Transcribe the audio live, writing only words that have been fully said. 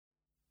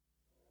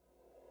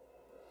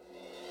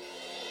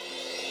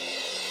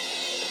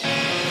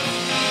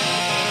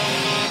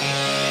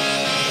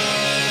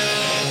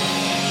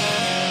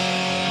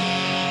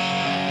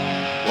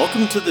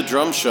Welcome to the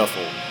Drum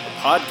Shuffle, a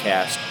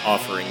podcast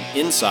offering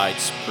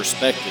insights,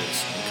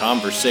 perspectives, and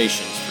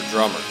conversations for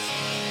drummers.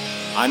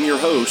 I'm your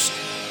host,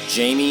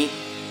 Jamie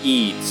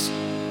Eads.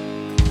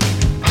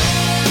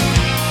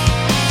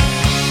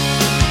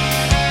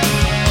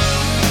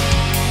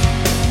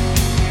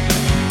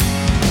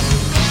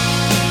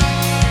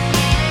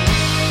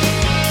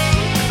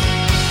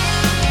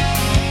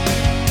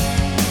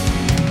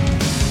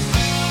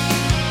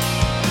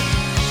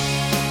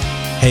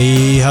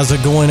 Hey, how's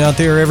it going out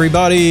there,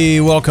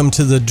 everybody? Welcome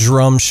to the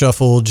Drum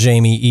Shuffle.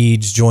 Jamie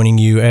Eads joining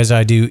you as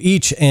I do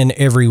each and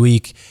every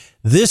week.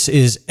 This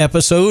is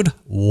episode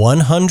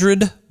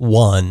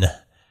 101.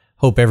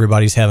 Hope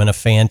everybody's having a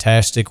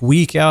fantastic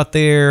week out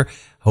there.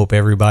 Hope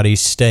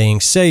everybody's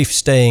staying safe,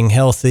 staying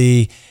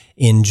healthy,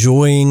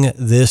 enjoying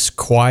this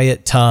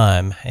quiet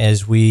time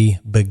as we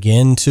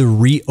begin to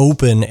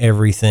reopen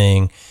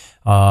everything.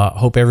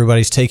 Hope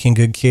everybody's taking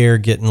good care,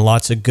 getting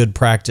lots of good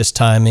practice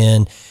time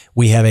in.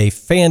 We have a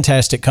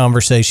fantastic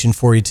conversation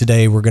for you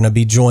today. We're going to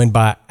be joined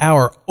by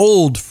our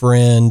old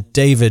friend,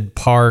 David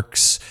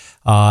Parks.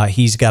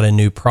 He's got a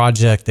new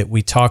project that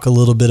we talk a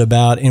little bit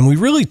about, and we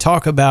really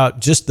talk about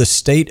just the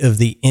state of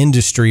the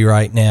industry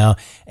right now.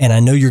 And I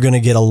know you're going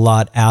to get a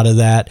lot out of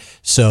that.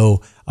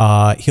 So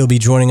he'll be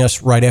joining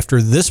us right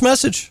after this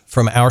message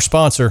from our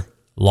sponsor,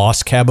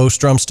 Los Cabos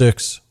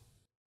Drumsticks.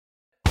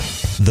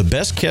 The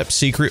best kept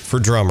secret for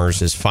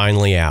drummers is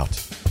finally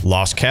out.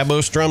 Los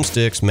Cabos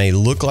drumsticks may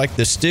look like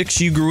the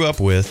sticks you grew up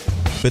with,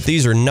 but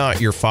these are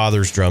not your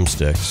father's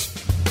drumsticks.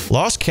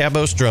 Los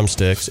Cabos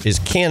Drumsticks is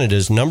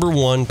Canada's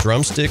 #1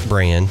 drumstick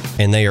brand,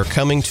 and they are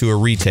coming to a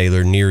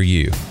retailer near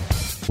you.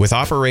 With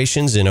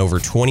operations in over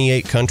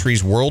 28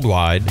 countries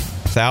worldwide,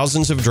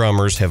 thousands of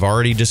drummers have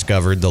already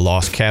discovered the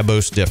Los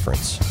Cabos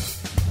difference.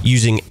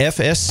 Using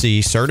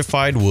FSC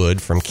certified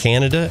wood from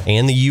Canada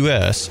and the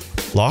US,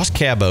 Los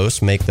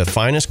Cabos make the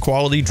finest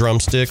quality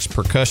drumsticks,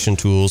 percussion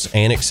tools,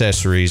 and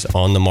accessories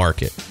on the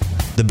market.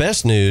 The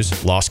best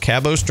news, Los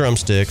Cabos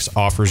Drumsticks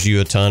offers you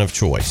a ton of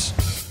choice.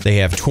 They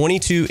have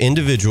 22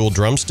 individual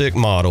drumstick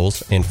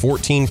models and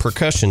 14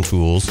 percussion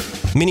tools,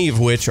 many of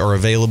which are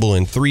available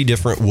in 3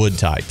 different wood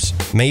types: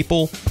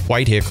 maple,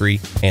 white hickory,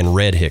 and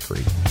red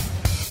hickory.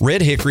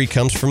 Red hickory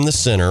comes from the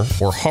center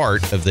or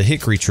heart of the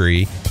hickory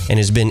tree and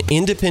has been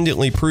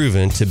independently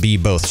proven to be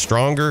both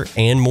stronger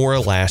and more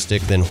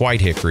elastic than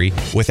white hickory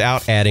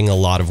without adding a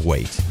lot of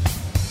weight.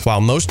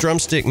 While most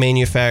drumstick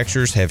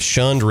manufacturers have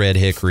shunned red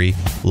hickory,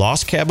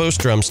 Los Cabos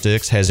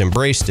Drumsticks has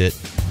embraced it,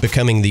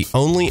 becoming the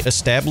only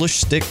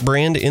established stick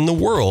brand in the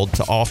world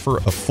to offer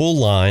a full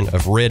line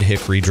of red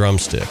hickory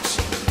drumsticks.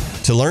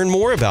 To learn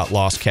more about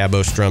Los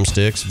Cabos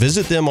Drumsticks,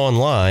 visit them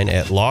online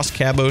at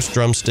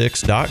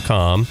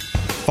loscabosdrumsticks.com.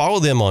 Follow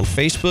them on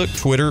Facebook,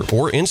 Twitter,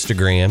 or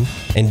Instagram,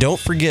 and don't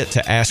forget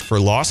to ask for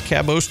Los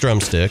Cabos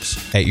Drumsticks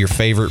at your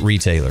favorite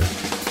retailer.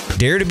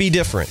 Dare to be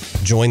different.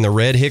 Join the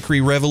Red Hickory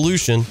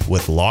Revolution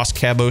with Los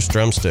Cabos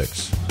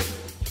Drumsticks.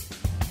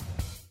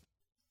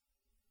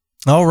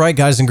 All right,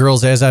 guys and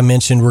girls, as I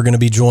mentioned, we're going to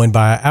be joined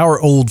by our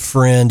old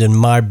friend and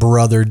my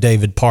brother,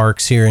 David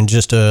Parks, here in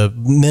just a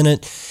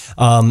minute.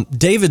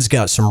 David's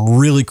got some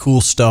really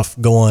cool stuff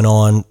going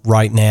on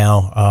right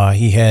now.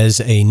 He has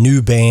a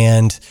new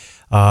band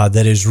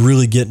that is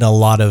really getting a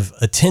lot of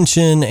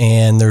attention,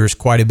 and there's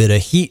quite a bit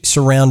of heat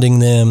surrounding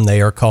them.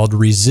 They are called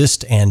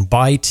Resist and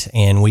Bite,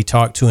 and we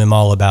talked to him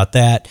all about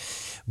that.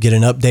 Get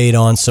an update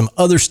on some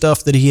other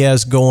stuff that he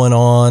has going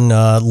on,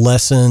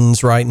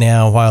 lessons right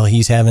now while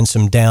he's having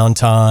some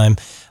downtime,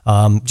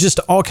 just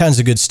all kinds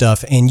of good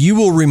stuff. And you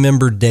will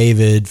remember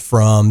David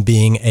from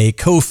being a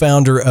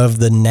co-founder of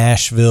the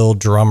Nashville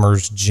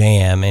Drummers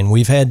Jam. And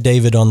we've had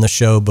David on the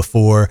show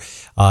before.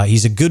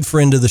 He's a good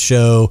friend of the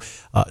show,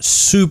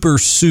 super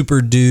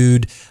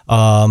dude.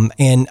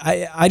 And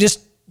I just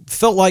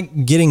felt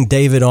like getting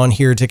David on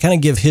here to kind of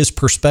give his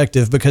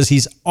perspective, because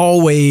he's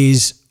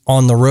always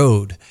on the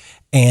road.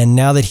 And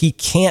now that he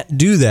can't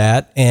do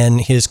that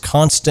and his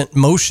constant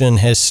motion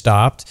has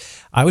stopped,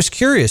 I was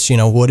curious,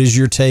 what is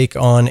your take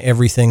on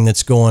everything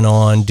that's going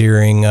on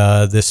during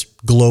this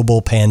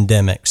global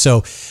pandemic?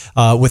 So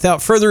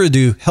without further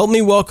ado, help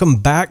me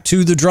welcome back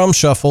to the Drum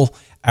Shuffle,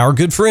 our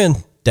good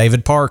friend,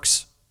 David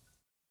Parks.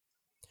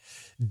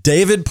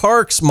 David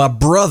Parks, my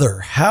brother,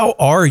 how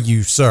are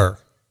you, sir?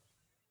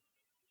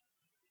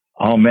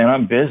 Oh, man,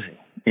 I'm busy.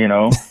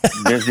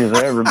 Busy as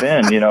I've ever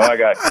been. I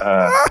got,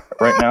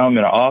 right now I'm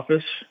in an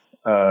office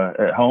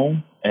at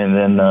home, and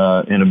then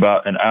in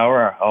about an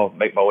hour, I'll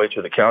make my way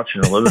to the couch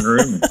in the living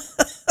room and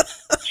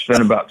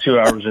spend about 2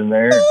 hours in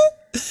there.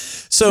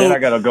 So then I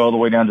got to go all the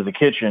way down to the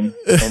kitchen,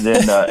 and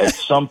then at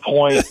some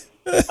point,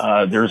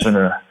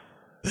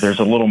 there's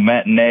a little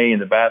matinee in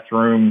the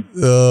bathroom.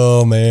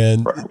 Oh,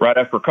 man. Right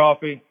after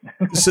coffee.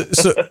 So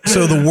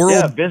the world...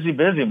 Yeah, busy,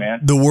 man.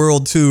 The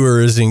world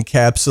tour is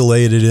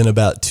encapsulated in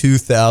about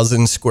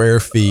 2,000 square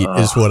feet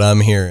is what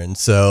I'm hearing.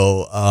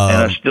 So...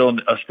 and I still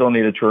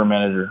need a tour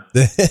manager.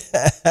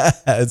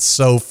 It's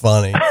so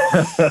funny.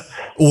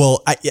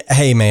 Well,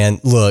 hey man,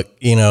 look,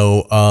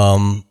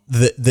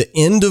 the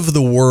end of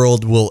the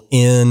world will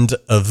end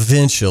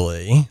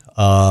eventually.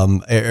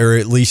 Or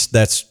at least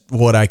that's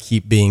what I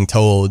keep being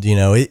told.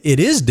 It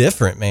is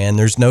different, man.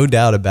 There's no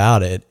doubt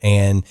about it.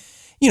 And,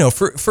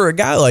 for a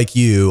guy like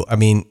you, I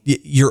mean,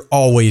 you're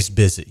always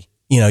busy.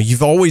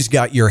 You've always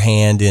got your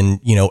hand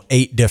in,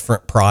 8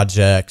 different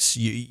projects.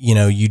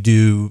 You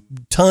do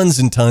tons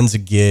and tons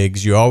of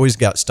gigs. You always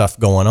got stuff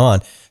going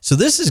on. So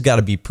this has got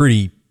to be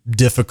pretty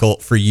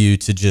difficult for you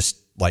to just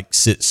like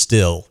sit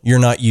still. You're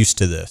not used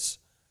to this.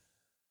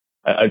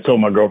 I told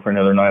my girlfriend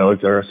the other night, I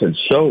looked at her, I said,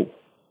 so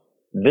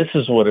this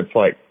is what it's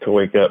like to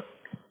wake up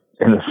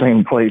in the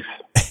same place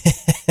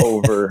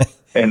over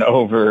and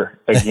over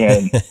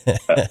again.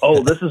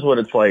 This is what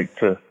it's like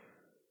to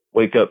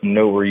wake up and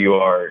know where you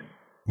are.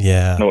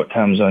 Yeah. Know what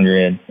time zone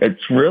you're in.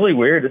 It's really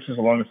weird. This is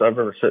the longest I've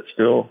ever sat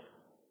still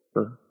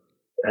for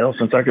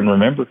since I can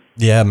remember.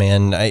 Yeah,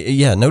 man.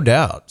 No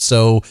doubt.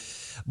 So,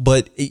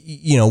 but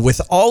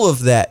with all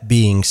of that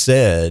being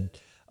said,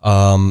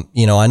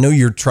 I know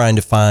you're trying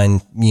to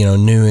find,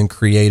 new and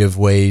creative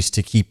ways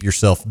to keep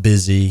yourself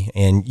busy,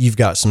 and you've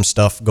got some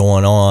stuff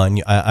going on.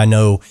 I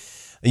know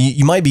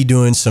you might be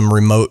doing some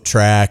remote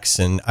tracks,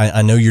 and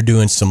I know you're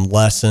doing some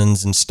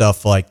lessons and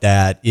stuff like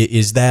that.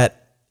 Is that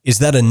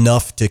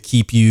enough to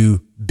keep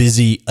you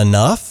busy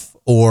enough,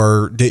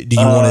 or do you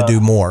want to do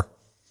more?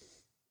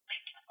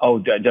 Oh,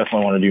 I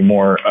definitely want to do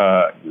more.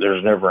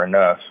 There's never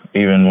enough.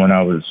 Even when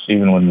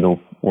the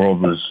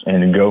world was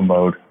in go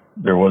mode,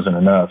 there wasn't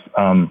enough.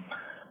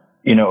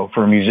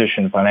 For a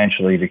musician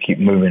financially to keep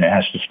moving, it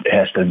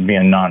has to be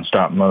in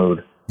nonstop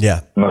mode. Yeah.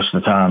 Most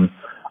of the time.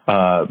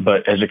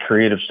 But as a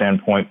creative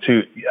standpoint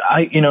too,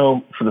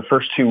 for the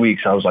first 2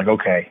 weeks, I was like,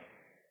 okay,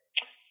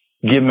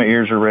 give my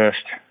ears a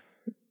rest,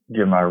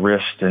 give my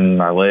wrist and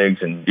my legs,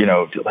 and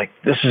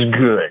this is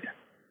good.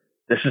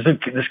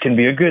 This can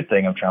be a good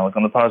thing. I'm trying to look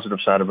on the positive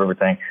side of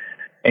everything.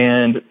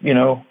 And,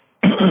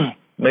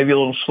 maybe a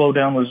little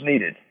slowdown was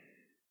needed.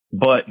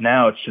 But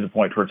now it's to the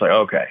point where it's like,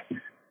 okay,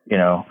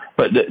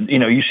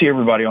 you see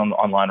everybody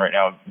online right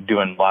now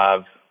doing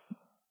live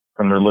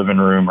from their living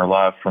room or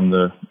live from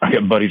I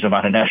got buddies of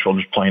mine in Nashville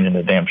just playing in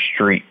the damn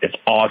street. It's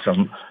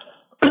awesome.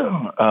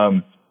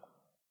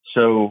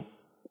 So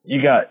you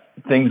got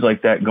things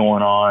like that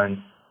going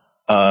on.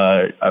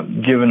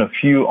 I've given a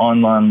few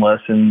online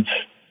lessons.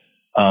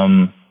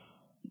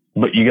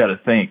 But you got to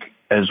think,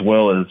 as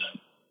well as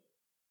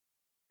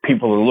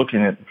people are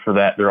looking at for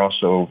that, they're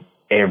also,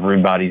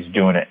 everybody's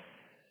doing it.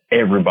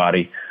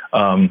 Everybody,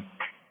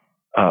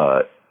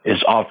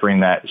 is offering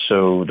that.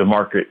 So the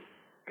market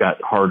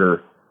got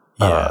harder,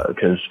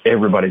 because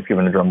everybody's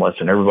giving a drum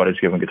lesson. Everybody's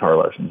giving guitar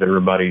lessons.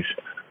 Everybody's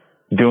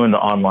doing the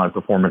online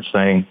performance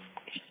thing.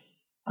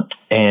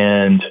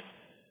 And,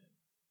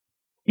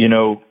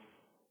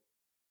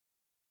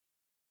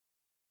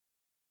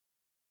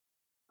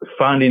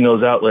 finding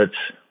those outlets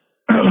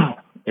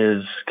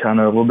is kind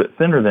of a little bit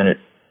thinner than it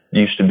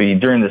used to be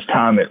during this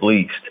time, at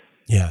least.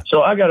 Yeah.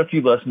 So I got a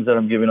few lessons that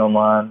I'm giving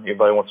online.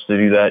 Anybody wants to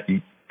do that,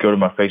 you go to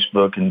my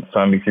Facebook and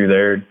find me through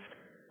there.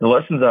 The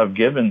lessons I've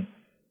given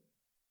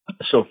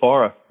so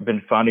far, I've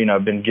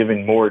been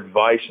giving more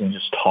advice and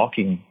just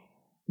talking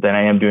than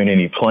I am doing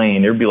any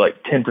playing. There'd be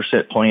like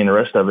 10% playing. The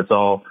rest of it's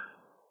all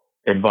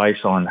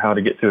advice on how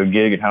to get through a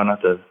gig and how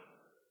not to,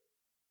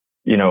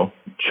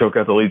 choke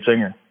out the lead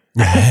singer.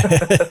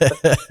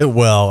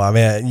 Well, I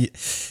mean,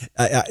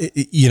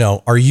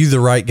 are you the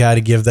right guy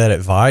to give that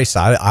advice?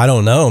 I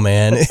don't know,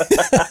 man.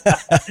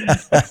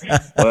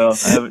 Well,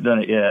 I haven't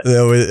done it yet.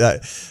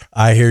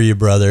 I hear you,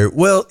 brother.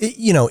 Well,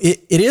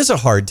 it is a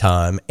hard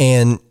time.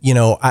 And,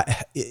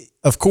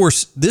 of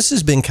course, this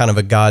has been kind of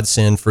a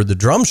godsend for the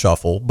Drum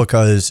Shuffle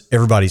because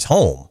everybody's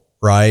home,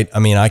 right? I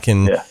mean, I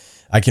can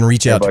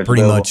reach out to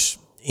pretty much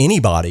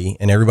anybody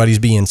and everybody's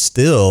being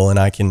still, and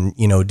I can,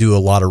 do a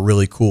lot of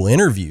really cool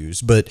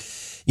interviews. But,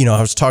 I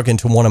was talking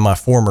to one of my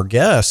former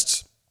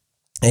guests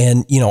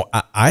and,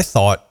 I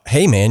thought,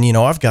 hey man,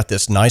 I've got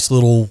this nice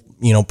little,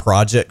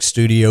 project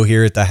studio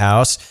here at the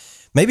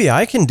house. Maybe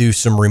I can do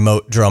some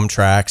remote drum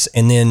tracks.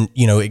 And then,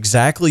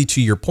 exactly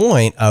to your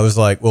point, I was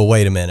like, well,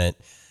 wait a minute.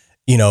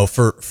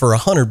 For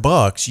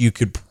 $100, you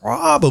could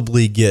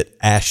probably get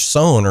Ash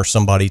Sohn or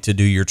somebody to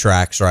do your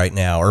tracks right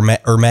now,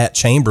 or Matt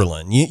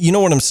Chamberlain. You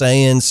know what I'm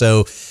saying?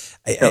 So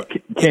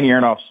Kenny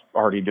Aronoff's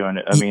already doing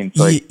it. I mean,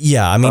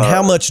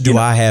 how much do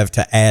I have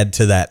to add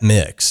to that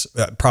mix?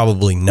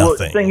 Probably nothing. Well,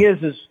 the thing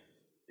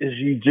is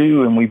you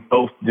do, and we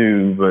both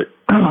do, but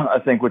I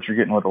think what you're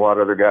getting with a lot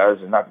of other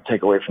guys, and not to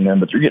take away from them,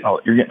 but you're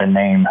getting a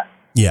name.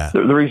 Yeah.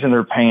 The reason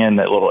they're paying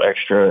that little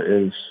extra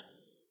is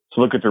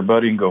to look at their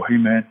buddy and go, hey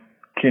man,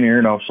 Kenny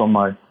Aronoff's on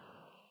my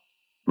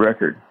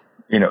record.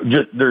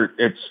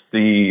 It's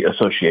the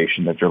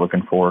association that they're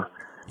looking for.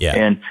 Yeah.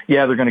 And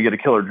they're going to get a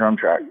killer drum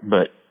track,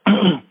 but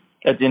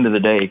at the end of the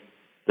day,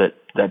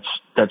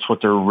 that's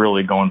what they're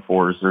really going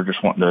for, is they're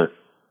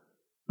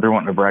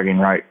wanting a bragging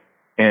right.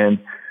 And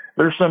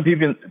there's some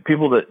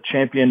people that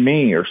champion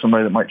me, or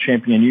somebody that might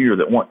champion you, or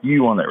that want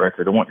you on that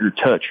record, or want your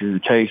touch or your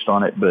taste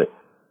on it. But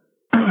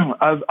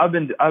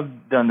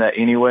I've done that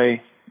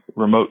anyway,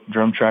 remote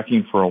drum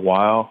tracking for a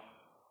while,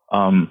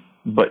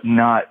 but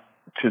not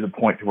to the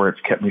point to where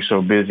it's kept me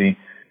so busy.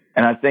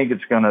 And I think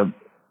it's gonna,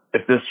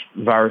 if this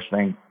virus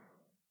thing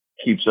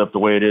keeps up the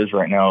way it is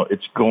right now,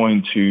 it's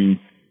going to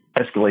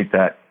escalate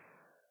that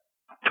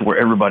to where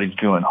everybody's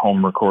doing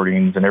home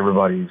recordings and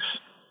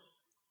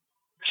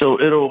so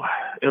it'll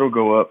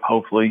go up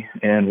hopefully,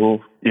 and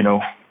we'll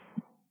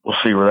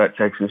see where that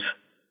takes us.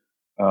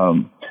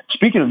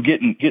 Speaking of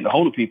getting a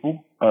hold of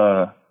people,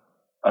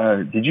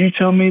 did you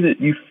tell me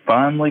that you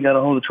finally got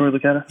a hold of Troy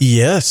Licata?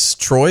 Yes,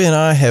 Troy and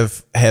I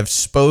have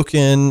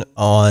spoken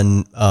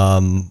on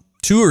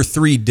 2 or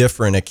 3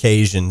 different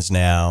occasions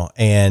now,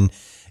 and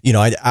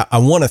I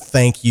want to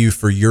thank you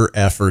for your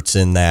efforts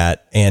in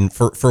that, and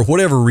for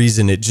whatever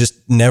reason it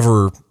just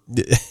never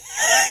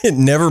it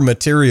never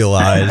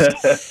materialized.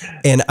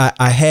 And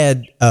I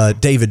had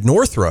David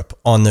Northrup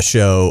on the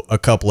show a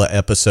couple of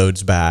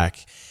episodes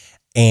back.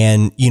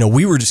 And,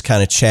 we were just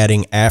kind of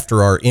chatting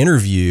after our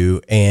interview,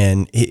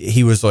 and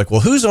he was like, well,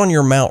 who's on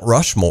your Mount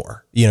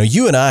Rushmore?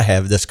 You and I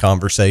have this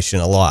conversation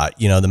a lot,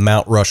 the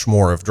Mount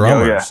Rushmore of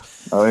drummers.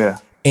 Oh, yeah.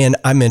 And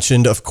I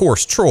mentioned, of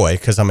course, Troy,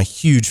 because I'm a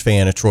huge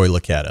fan of Troy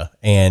Licata,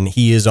 and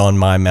he is on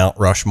my Mount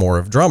Rushmore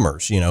of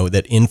drummers,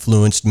 that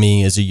influenced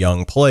me as a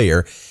young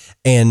player.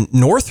 And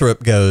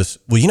Northrup goes,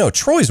 well,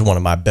 Troy's one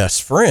of my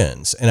best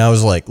friends. And I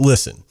was like,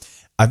 listen,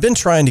 I've been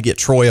trying to get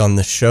Troy on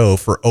the show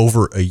for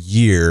over a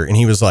year. And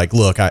he was like,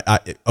 look,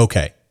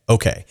 okay.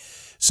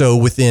 So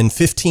within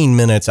 15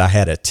 minutes, I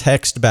had a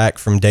text back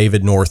from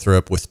David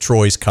Northrup with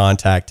Troy's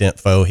contact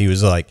info. He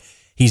was like,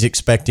 he's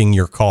expecting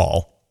your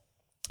call.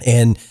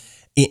 And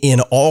in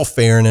all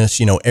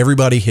fairness,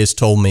 everybody has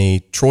told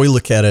me Troy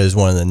Licata is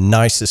one of the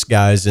nicest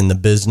guys in the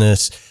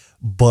business,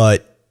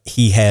 but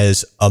he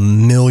has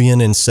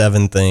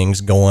 1,000,007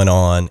 things going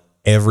on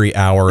every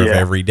hour of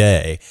every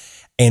day.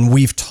 And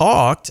we've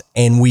talked,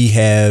 and we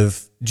have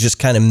just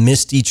kind of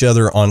missed each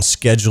other on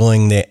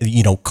scheduling that,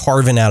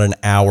 carving out an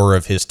hour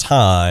of his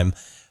time,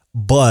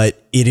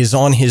 but it is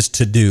on his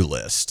to-do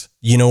list.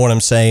 You know what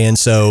I'm saying?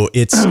 So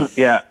it's,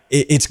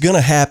 it's going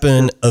to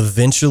happen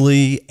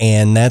eventually.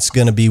 And that's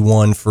going to be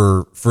one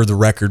for the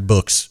record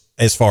books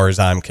as far as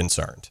I'm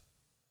concerned.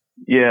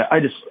 Yeah. I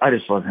just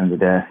love him to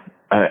death.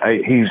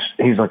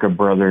 He's like a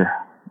brother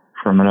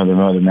from another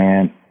mother,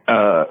 man.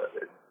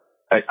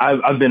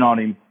 I've been on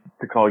him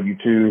to call you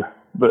too,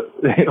 but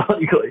I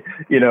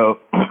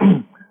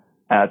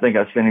think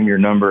I sent him your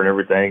number and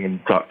everything and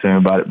talked to him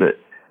about it. But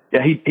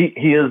yeah, he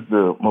is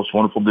the most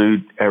wonderful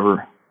dude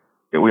ever.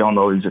 We all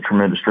know he's a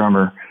tremendous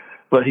drummer,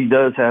 but he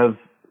does have,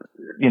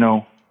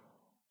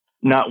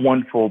 not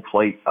one full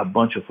plate, a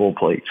bunch of full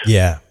plates.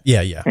 Yeah.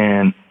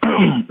 And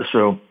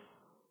so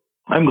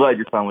I'm glad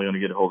you're finally going to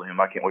get a hold of him.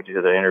 I can't wait to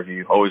hear that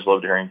interview. Always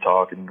love to hear him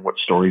talk and what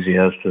stories he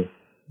has to.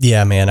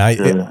 Yeah, man.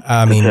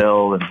 I mean,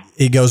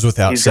 it goes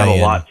without saying. He's got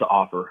a lot to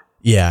offer.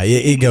 Yeah,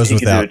 it goes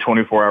without. He could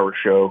do a 24-hour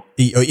show.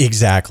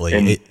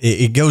 Exactly.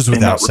 It goes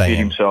without saying.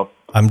 Himself.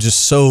 I'm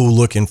just so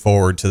looking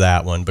forward to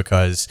that one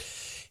because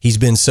he's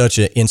been such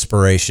an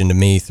inspiration to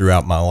me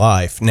throughout my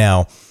life.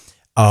 Now,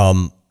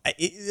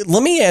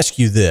 let me ask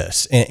you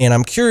this, and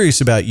I'm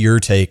curious about your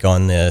take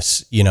on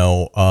this,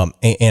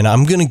 and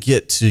I'm going to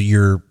get to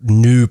your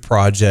new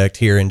project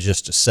here in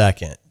just a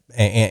second,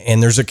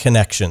 and there's a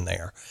connection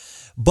there.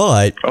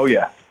 But oh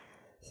yeah,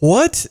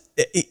 what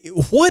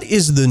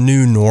is the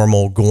new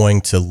normal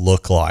going to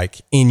look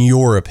like in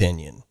your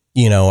opinion?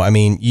 I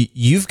mean,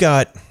 you've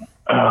got,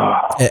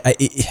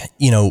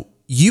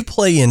 you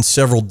play in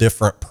several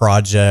different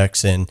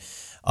projects, and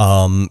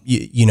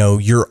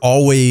you're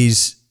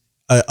always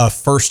a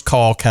first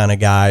call kind of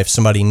guy. If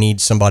somebody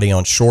needs somebody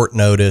on short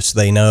notice,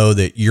 they know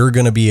that you're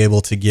going to be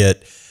able to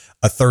get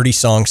a 30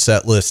 song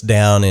set list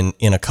down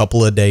in a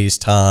couple of days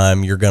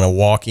time. You're going to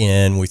walk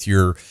in with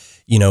your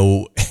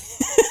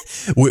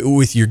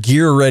with your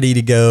gear ready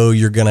to go.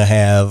 You're going to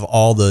have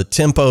all the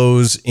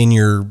tempos in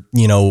your,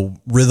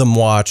 rhythm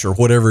watch or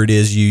whatever it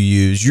is you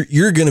use.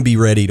 You're going to be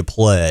ready to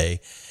play.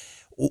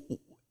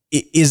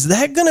 Is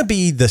that going to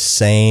be the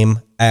same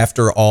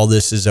after all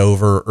this is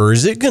over, or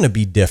is it going to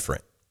be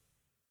different?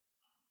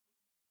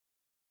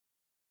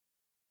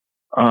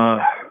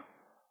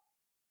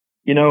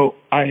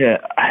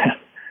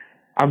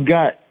 I've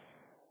got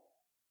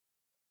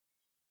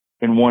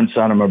in one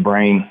side of my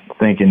brain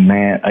thinking,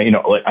 man,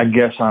 I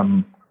guess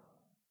I'm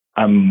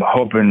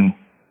hoping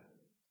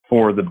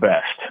for the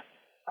best.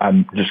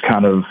 I'm just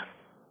kind of,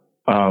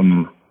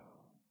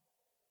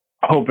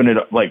 hoping it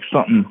like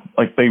something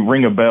like they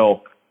ring a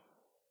bell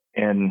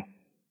and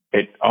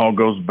it all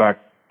goes back,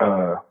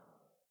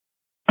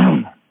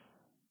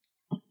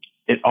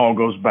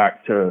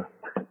 to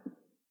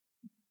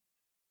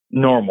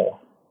normal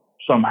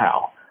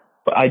somehow.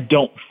 But I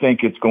don't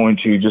think it's going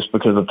to, just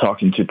because of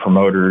talking to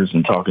promoters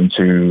and talking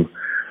to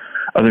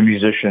other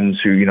musicians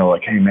who,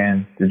 like, hey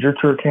man, did your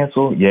tour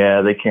cancel?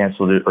 Yeah, they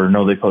canceled it, or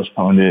no, they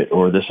postponed it,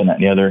 or this and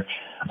that and the other.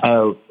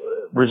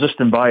 Resist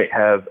and Bite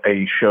have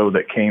a show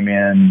that came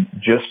in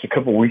just a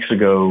couple weeks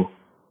ago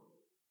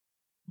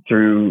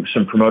through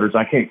some promoters.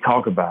 I can't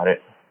talk about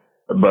it,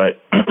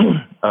 but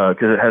because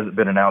it hasn't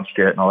been announced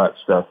yet and all that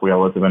stuff, we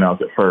gotta let them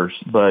announce it first.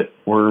 But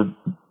we're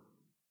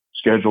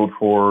scheduled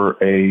for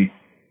the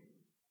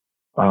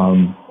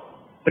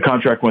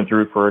contract went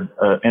through for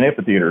an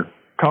amphitheater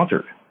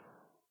concert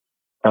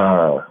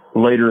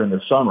later in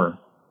the summer.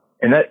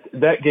 And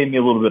that gave me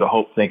a little bit of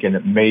hope, thinking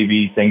that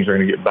maybe things are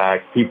going to get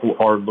back. People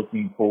are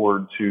looking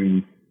forward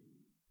to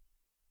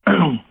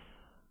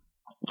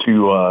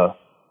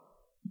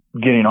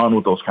getting on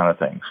with those kind of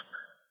things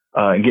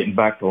and getting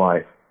back to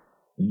life.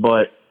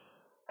 But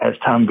as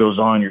time goes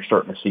on, you're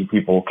starting to see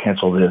people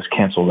cancel this,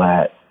 cancel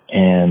that,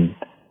 and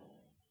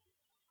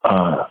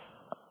I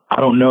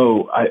don't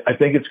know. I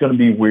think it's going to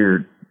be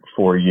weird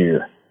for a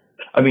year.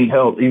 I mean,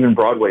 hell, even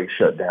Broadway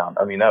shut down.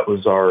 I mean, that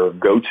was our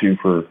go-to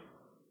for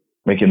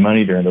making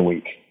money during the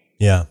week.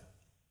 Yeah.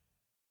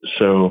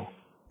 So,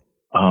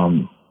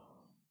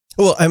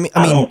 well, I mean,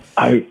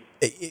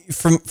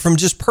 from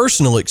just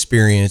personal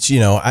experience,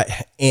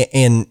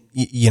 I'm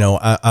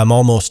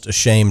almost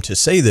ashamed to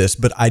say this,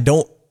 but I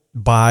don't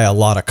buy a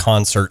lot of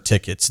concert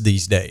tickets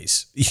these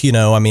days.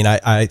 I mean,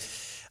 I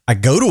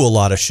go to a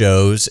lot of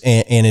shows,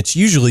 and it's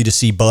usually to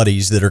see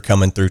buddies that are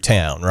coming through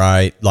town,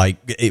 right? Like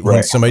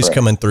when somebody's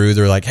coming through,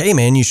 they're like, "Hey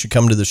man, you should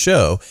come to the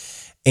show."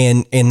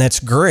 And that's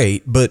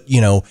great. But,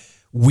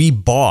 we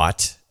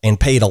bought and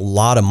paid a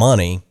lot of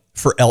money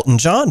for Elton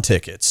John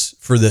tickets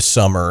for this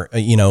summer.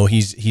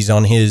 He's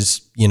on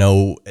his,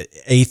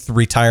 8th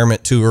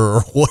retirement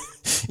tour or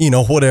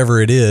whatever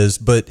it is.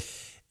 But,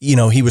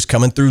 he was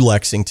coming through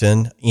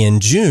Lexington in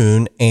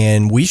June,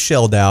 and we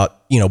shelled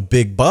out,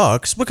 big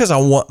bucks because I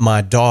want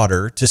my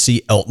daughter to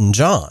see Elton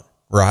John.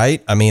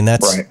 Right. I mean,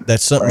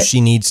 that's something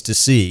she needs to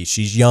see.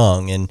 She's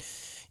young, and,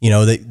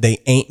 they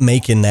ain't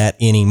making that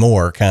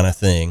anymore, kind of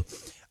thing.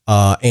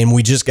 And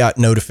we just got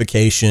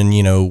notification,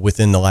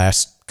 within the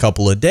last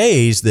couple of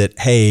days that,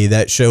 hey,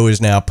 that show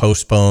is now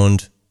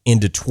postponed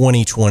into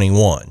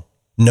 2021.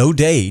 No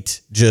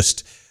date,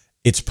 just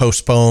it's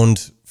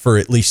postponed for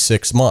at least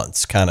 6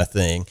 months, kind of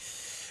thing.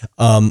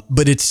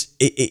 But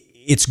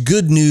it's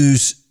good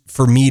news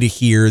for me to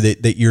hear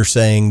that you're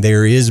saying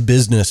there is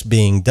business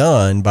being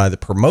done by the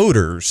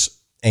promoters,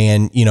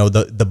 and,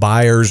 the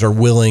buyers are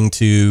willing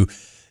to,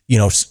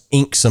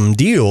 ink some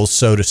deals,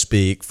 so to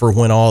speak, for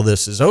when all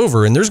this is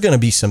over. And there's going to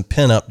be some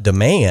pent up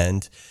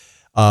demand,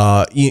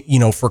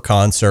 for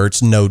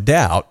concerts, no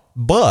doubt.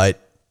 But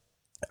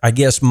I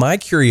guess my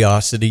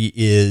curiosity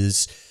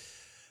is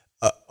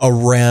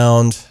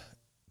around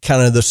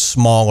kind of the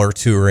smaller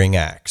touring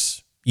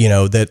acts,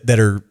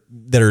 that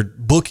are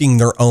booking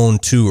their own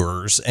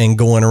tours and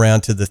going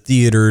around to the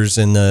theaters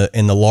and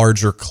the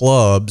larger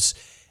clubs.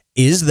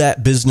 Is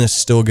that business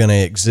still going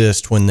to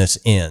exist when this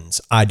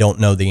ends? I don't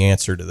know the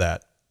answer to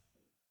that.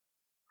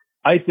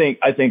 I think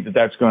that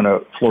that's going to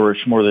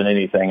flourish more than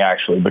anything,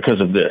 actually,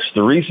 because of this.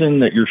 The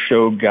reason that your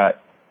show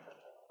got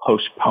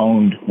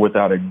postponed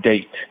without a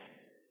date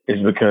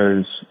is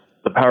because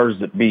the powers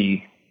that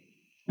be,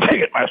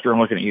 Ticketmaster, I'm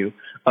looking at you,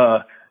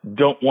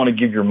 don't want to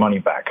give your money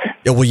back.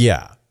 Yeah, well,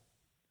 yeah.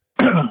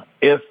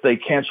 If they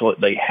cancel it,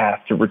 they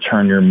have to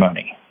return your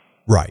money.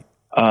 Right.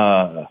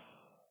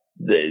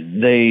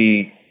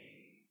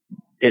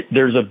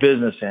 There's a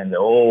business end, the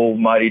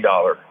almighty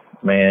dollar,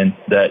 man,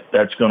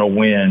 that's going to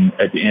win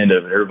at the end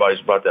of it. Everybody's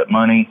about that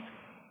money.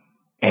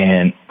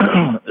 And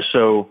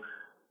so,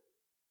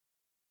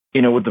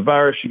 with the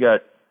virus, you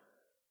got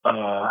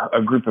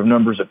a group of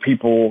numbers of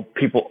people.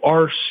 People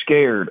are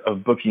scared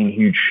of booking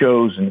huge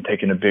shows and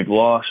taking a big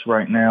loss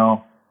right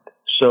now.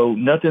 So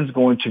nothing's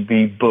going to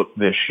be booked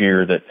this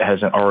year that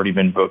hasn't already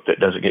been booked, that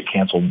doesn't get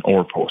canceled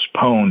or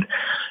postponed.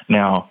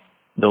 Now,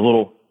 the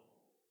little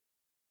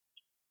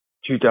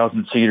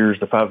 2,000 seaters,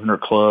 the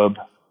 500 club,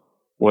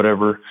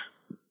 whatever,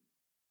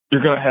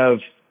 you're going to have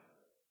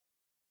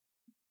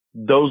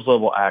those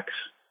level acts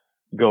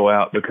go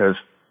out because,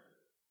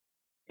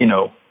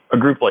 a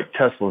group like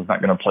Tesla is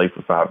not going to play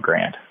for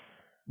 $5,000.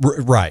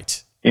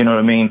 Right. You know what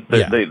I mean?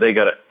 Yeah. They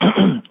got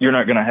to, you're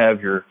not going to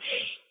have your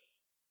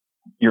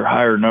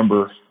higher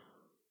number,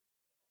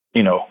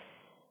 I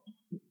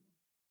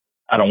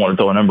don't want to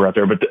throw a number out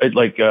there, but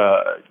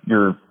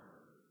your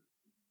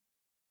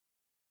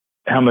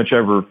how much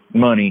ever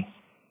money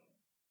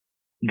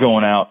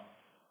going out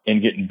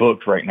and getting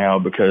booked right now,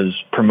 because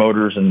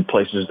promoters and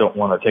places don't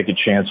want to take a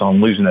chance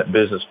on losing that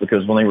business,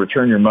 because when they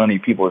return your money,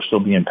 people are still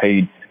being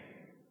paid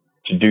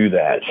to do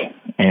that.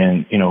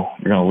 And, you're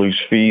going to lose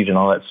fees and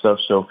all that stuff.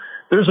 So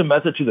there's a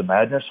method to the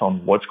madness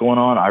on what's going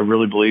on. I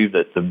really believe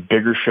that the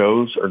bigger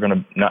shows are going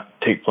to not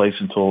take place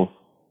until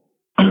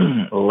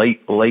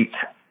late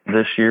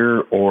this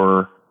year,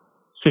 or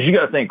because you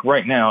got to think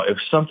right now, if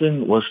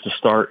something was to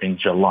start in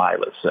July,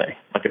 let's say,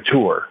 like a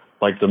tour,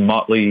 like the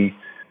Motley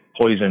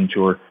Poison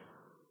tour,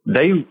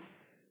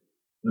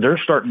 they're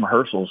starting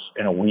rehearsals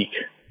in a week.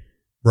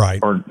 Right.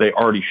 Or they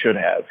already should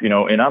have,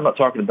 and I'm not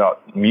talking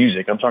about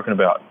music. I'm talking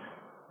about,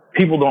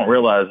 people don't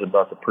realize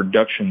about the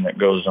production that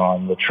goes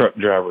on, the truck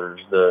drivers,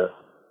 the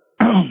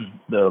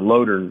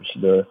loaders,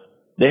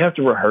 they have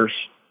to rehearse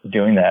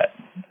doing that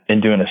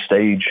and doing a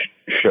stage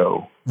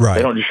show. Right.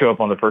 They don't just show up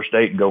on the first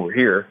date and go, we're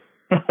here.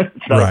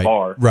 It's not a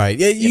bar. Right.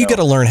 Yeah, you got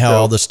to learn how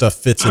all this stuff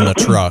fits in the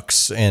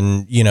trucks,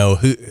 and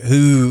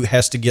who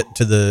has to get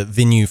to the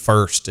venue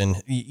first, and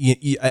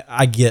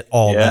I get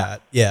all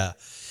that. Yeah.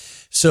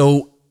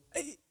 So.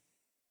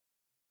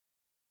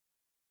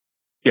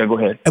 Yeah, go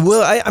ahead.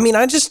 Well,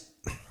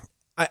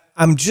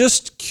 I'm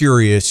just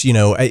curious.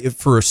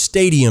 For a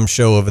stadium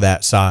show of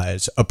that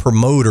size, a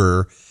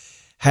promoter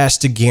has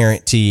to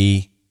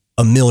guarantee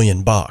 $1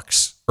 million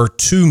or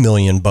 $2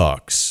 million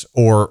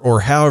or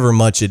however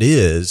much it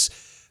is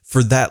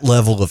for that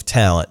level of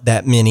talent,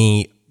 that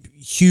many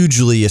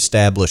hugely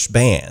established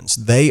bands.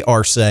 They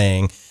are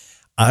saying,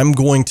 I'm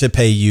going to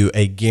pay you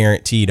a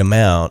guaranteed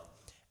amount,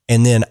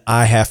 and then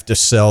I have to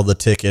sell the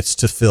tickets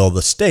to fill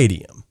the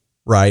stadium,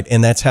 right?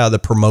 And that's how the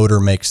promoter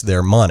makes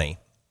their money.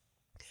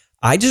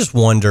 I just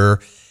wonder,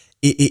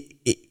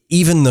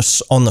 even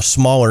on the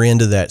smaller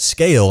end of that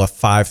scale, a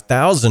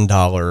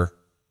 $5,000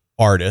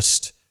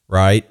 artist,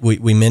 right?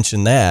 We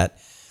mentioned that.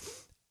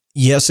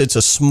 Yes, it's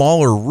a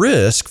smaller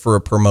risk for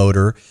a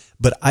promoter,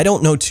 but I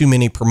don't know too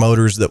many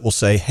promoters that will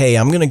say, hey,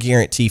 I'm going to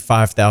guarantee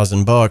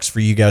 $5,000 for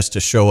you guys to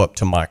show up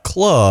to my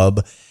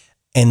club.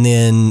 And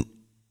then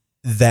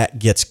that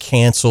gets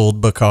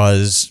canceled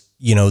because,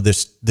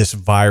 this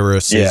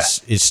virus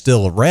is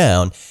still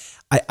around.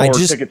 Or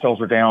ticket sales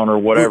are down or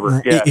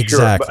whatever. Yeah, exactly.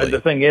 Sure. But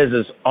the thing is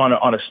on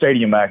a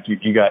stadium act,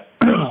 you got,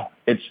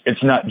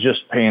 it's not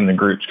just paying the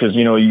groups. Cause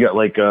you got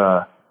like,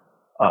 a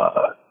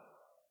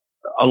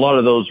lot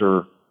of those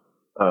are,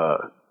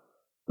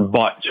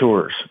 bought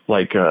tours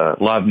like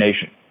Live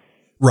Nation,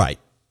 right?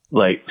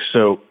 Like,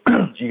 so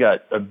you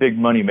got a big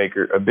money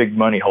maker, a big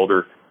money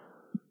holder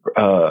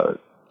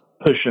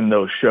pushing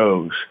those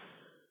shows,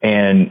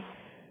 and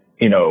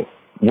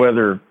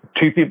whether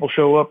 2 people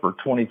show up or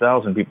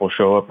 20,000 people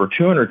show up or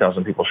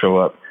 200,000 people show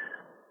up,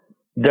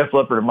 Def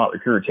Leppard and Motley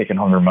Crue are taking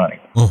home their money,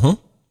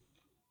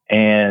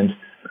 and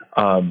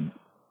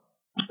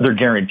they're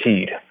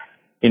guaranteed.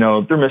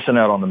 They're missing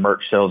out on the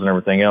merch sales and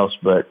everything else,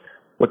 but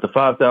with the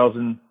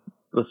 5,000,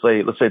 let's say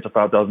it's a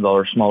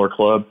 $5,000 smaller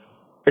club,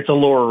 it's a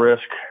lower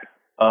risk,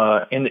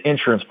 and the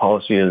insurance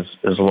policy is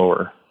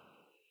lower.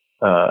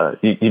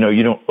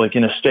 You don't, like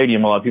in a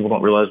stadium, a lot of people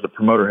don't realize the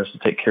promoter has to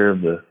take care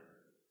of the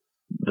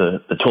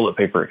toilet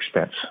paper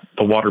expense,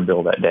 the water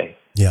bill that day.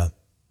 Yeah.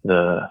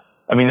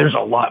 There's a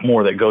lot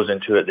more that goes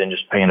into it than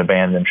just paying a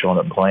band and them showing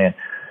up and playing.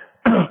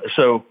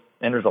 So,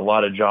 and there's a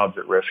lot of jobs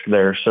at risk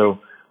there. So,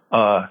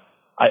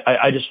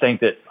 I just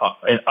think that,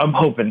 and I'm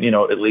hoping,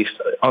 at least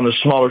on the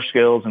smaller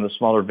scales and the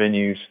smaller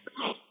venues,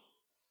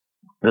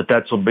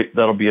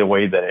 that'll be a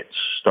way that it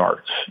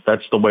starts.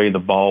 That's the way the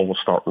ball will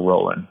start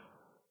rolling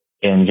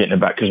and getting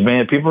it back. Because,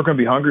 man, people are going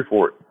to be hungry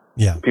for it.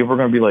 Yeah. People are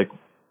going to be like,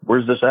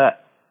 where's this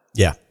at?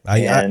 Yeah,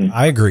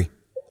 I agree.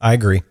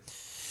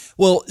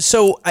 Well,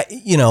 so,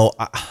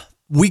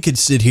 we could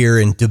sit here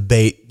and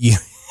debate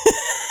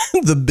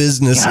the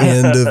business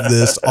end of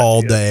this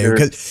all day. Sure.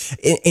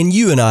 And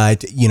you and I,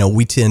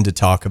 we tend to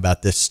talk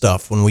about this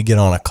stuff when we get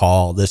on a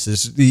call. This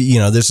is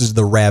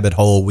the rabbit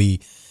hole we,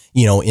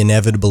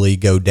 inevitably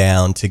go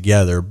down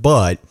together.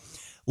 But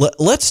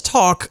let's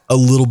talk a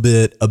little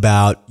bit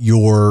about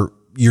your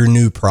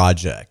new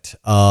project.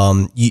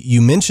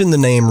 You mentioned the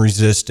name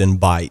Resist and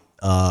Bite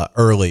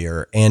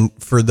earlier. And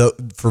for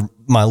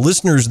my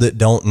listeners that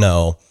don't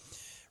know,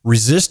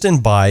 Resist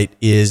and Bite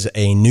is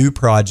a new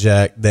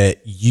project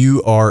that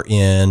you are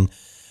in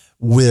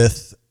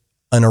with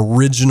an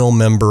original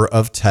member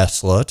of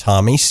Tesla,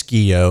 Tommy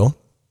Scio.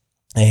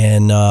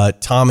 And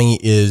Tommy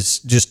is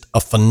just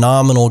a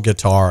phenomenal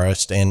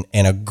guitarist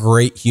and a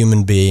great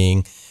human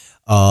being.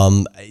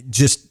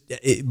 Just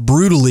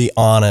brutally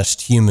honest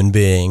human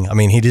being.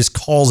 He just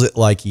calls it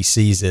like he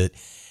sees it.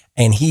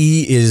 And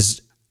he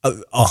is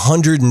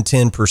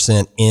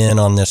 110% in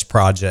on this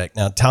project.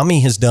 Now, Tommy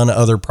has done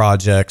other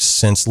projects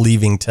since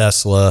leaving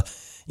Tesla,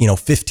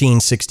 15,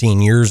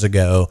 16 years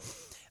ago,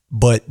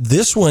 but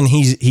this one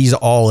he's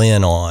all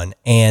in on.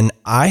 And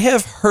I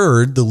have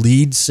heard the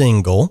lead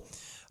single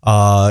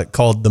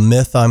called The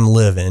Myth I'm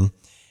Living.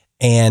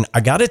 And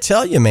I got to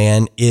tell you,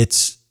 man,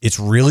 it's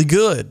really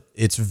good.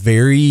 It's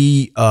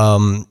very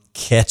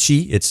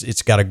catchy.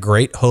 It's got a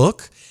great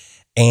hook.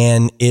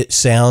 And it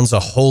sounds a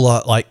whole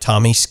lot like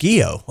Tommy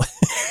Scio.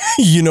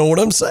 You know what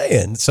I'm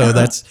saying? So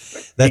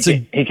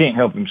he can't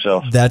help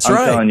himself. That's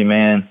right. I'm telling you,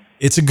 man.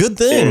 It's a good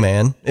thing,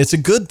 man. It's a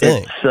good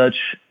thing. It's such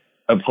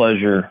a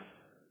pleasure.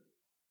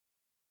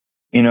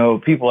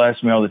 People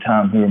ask me all the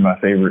time who are my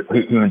favorite,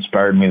 who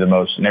inspired me the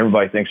most, and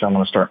everybody thinks I'm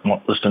going to start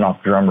listing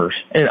off drummers.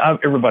 And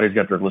everybody's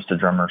got their list of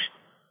drummers,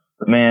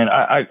 but man,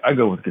 I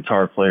go with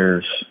guitar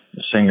players,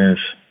 singers.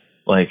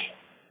 Like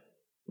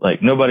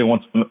nobody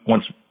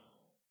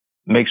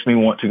makes me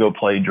want to go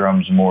play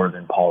drums more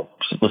than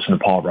listen to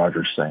Paul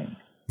Rogers sing.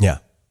 Yeah.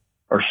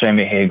 Or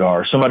Sammy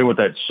Hagar, or somebody with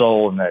that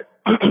soul and that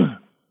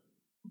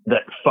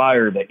that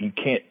fire that you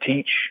can't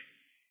teach.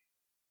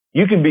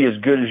 You can be as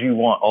good as you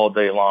want all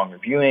day long.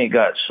 If you ain't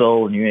got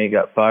soul and you ain't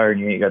got fire and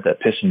you ain't got that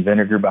piss and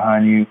vinegar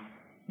behind you,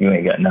 you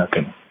ain't got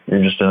nothing.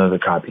 You're just another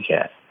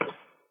copycat.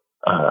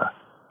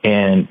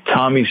 And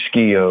Tommy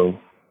Skio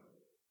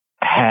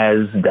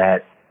has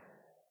that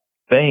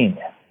thing.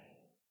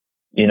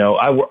 You know,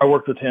 I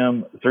worked with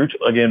him through,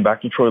 again,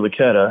 back to Troy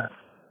Lucchetta.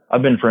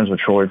 I've been friends with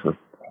Troy for,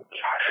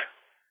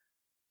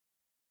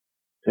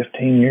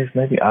 15 years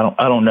maybe. I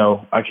don't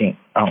know. I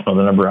don't know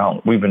the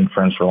number. We've been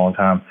friends for a long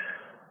time.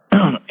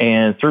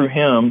 And through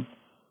him,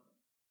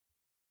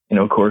 you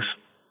know, of course,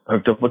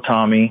 hooked up with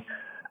Tommy.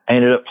 I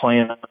ended up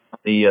playing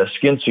the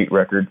Skin Suit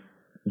record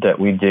that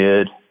we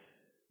did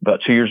about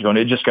 2 years ago, and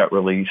it just got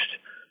released.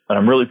 And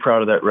I'm really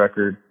proud of that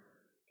record.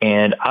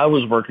 And I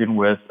was working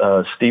with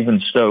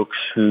Stephen Stokes,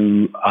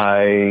 who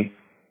I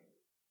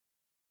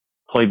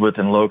played with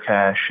in Low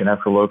Cash. And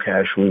after Low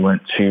Cash, we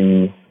went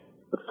to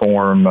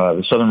form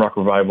the Southern Rock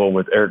Revival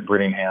with Eric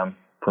Brittingham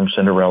from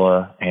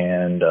Cinderella.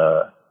 And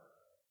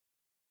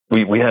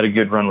we had a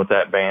good run with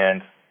that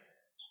band.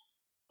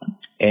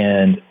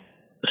 And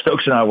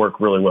Stokes and I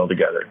work really well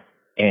together.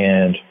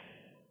 And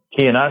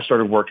he and I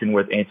started working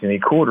with Anthony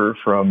Corder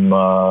from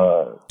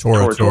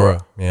Tora.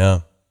 Yeah.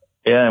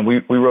 Yeah, and we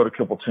wrote a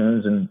couple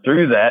tunes, and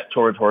through that,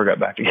 Tora got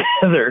back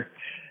together.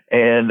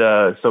 And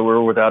so we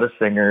were without a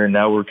singer, and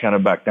now we're kind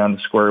of back down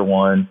to square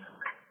one.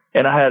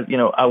 And I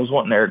was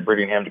wanting Eric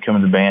Brittingham to come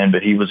in the band,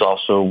 but he was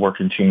also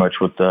working too much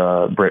with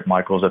Brett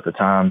Michaels at the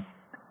time,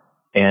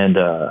 and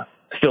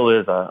still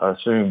is, I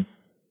assume.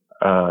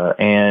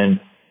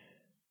 And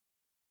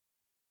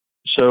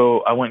so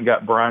I went and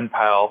got Brian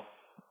Powell,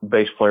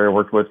 bass player I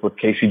worked with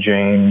Casey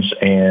James,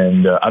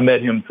 and I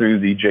met him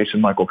through the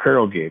Jason Michael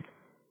Carroll gig.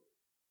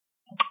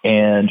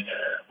 And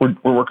we're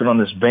working on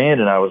this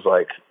band, and I was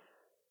like,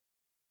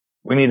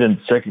 we need a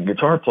second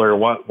guitar player.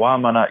 Why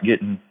am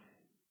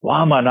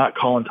I not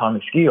calling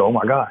Tommy Skio? Oh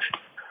my gosh.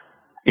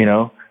 You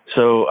know?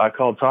 So I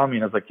called Tommy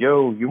and I was like,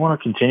 yo, you want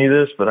to continue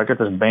this? But I got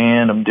this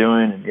band I'm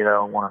doing, and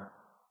and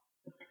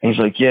he's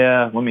like,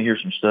 yeah, let me hear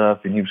some stuff.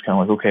 And he was kind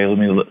of like, okay, let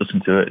me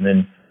listen to it. And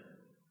then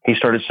he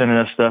started sending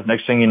us stuff.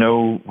 Next thing you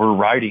know, we're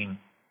writing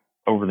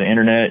over the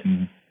internet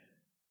and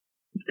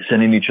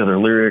sending each other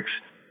lyrics.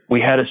 We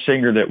had a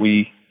singer that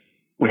we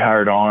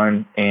hired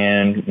on,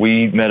 and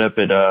we met up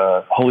at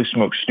Holy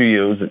Smoke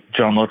Studios at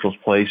John Luttrell's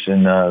place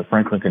in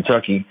Franklin,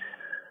 Kentucky.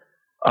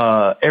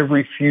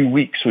 Every few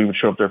weeks, we would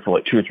show up there for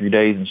like 2 or 3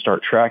 days and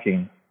start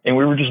tracking. And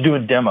we were just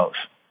doing demos,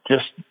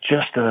 just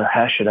to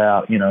hash it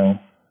out.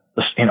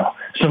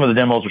 Some of the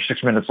demos are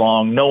 6 minutes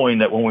long, knowing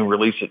that when we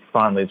release it,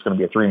 finally, it's going to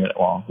be a 3 minute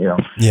long.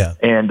 Yeah.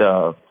 And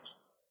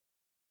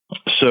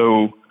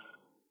so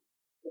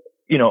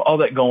all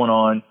that going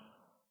on.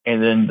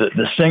 And then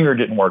the singer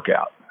didn't work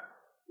out,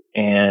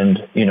 and,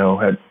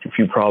 had a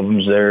few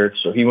problems there.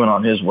 So he went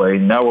on his way.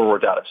 Now we're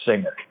without a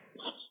singer.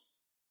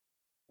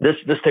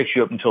 This takes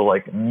you up until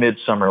like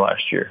midsummer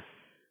last year.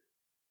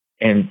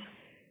 And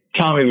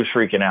Tommy was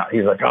freaking out.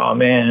 He's like, oh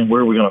man, where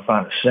are we going to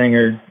find a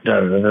singer? Da,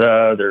 da,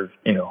 da,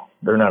 da.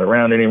 They're not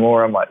around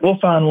anymore. I'm like, we'll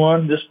find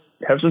one. Just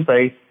have some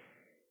faith.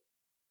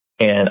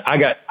 And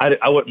I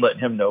wouldn't let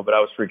him know, but I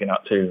was freaking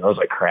out too. I was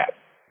like, crap,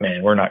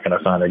 man, we're not going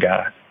to find a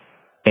guy.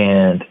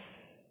 And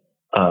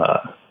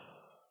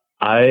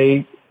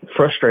I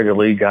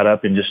frustratedly got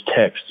up and just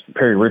texted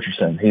Perry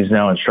Richardson. He's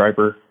now in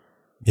Striper.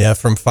 Yeah,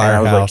 from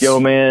Firehouse. And I was like, yo,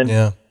 man.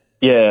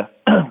 Yeah.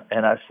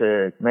 And I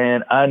said,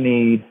 man, I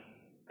need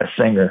a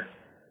singer.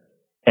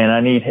 And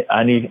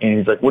and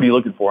he's like, what are you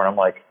looking for? And I'm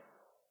like,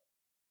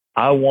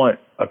 I want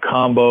a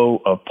combo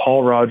of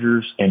Paul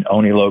Rogers and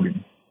Oni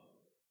Logan.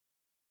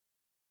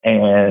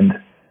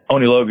 And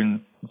Oni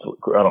Logan,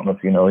 I don't know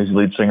if you know, he's the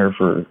lead singer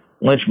for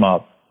Lynch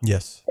Mob.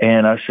 Yes.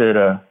 And I said,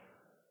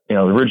 the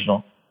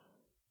original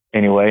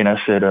anyway. And I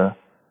said,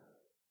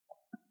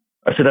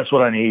 that's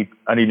what I need.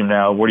 I need him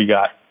now. What do you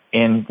got?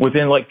 And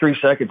within like 3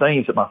 seconds, I think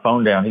he set my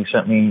phone down. He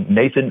sent me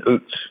Nathan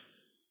Oots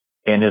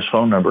and his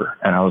phone number.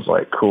 And I was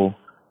like, cool.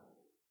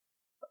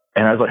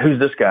 And I was like, who's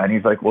this guy? And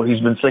he's like, well, he's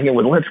been singing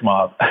with Lynch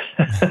Mob.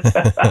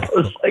 I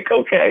was like,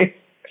 okay,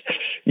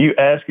 you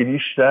ask and you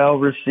shall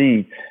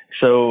receive.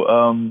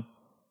 So,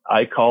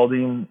 I called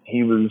him.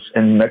 He was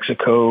in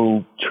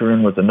Mexico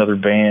touring with another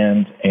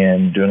band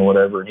and doing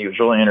whatever, and he was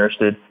really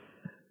interested.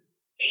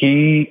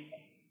 He,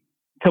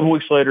 a couple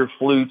weeks later,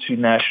 flew to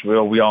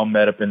Nashville. We all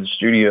met up in the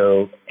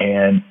studio,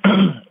 and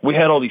we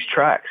had all these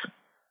tracks.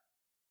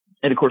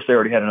 And, of course, they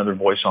already had another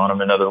voice on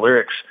them and other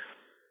lyrics.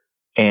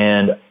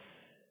 And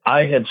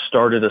I had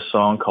started a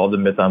song called The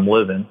Myth I'm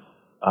Living.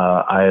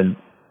 I had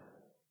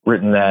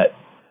written that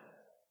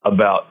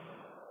about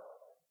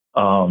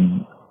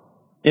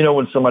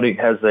when somebody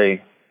has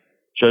a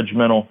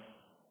judgmental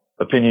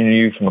opinion of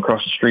you from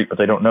across the street, but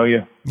they don't know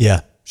you.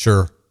 Yeah,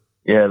 sure.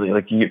 Yeah,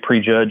 like you get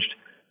prejudged.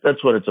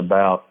 That's what it's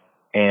about.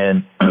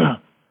 And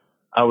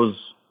I was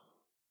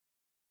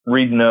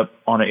reading up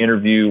on an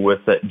interview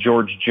with that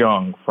George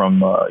Jung from,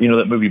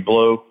 that movie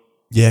Blow?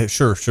 Yeah,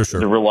 sure.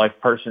 The real life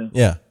person.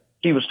 Yeah.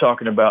 He was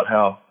talking about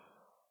how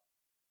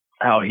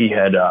he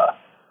had,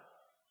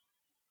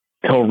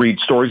 he'll read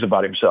stories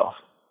about himself.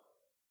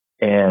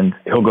 And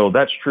he'll go,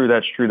 that's true.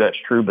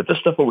 But this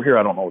stuff over here,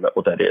 I don't know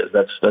what that is.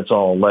 That's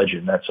all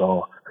legend. That's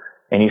all.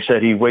 And he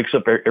said he wakes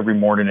up every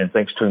morning and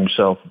thinks to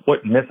himself,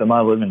 what myth am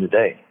I living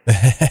today?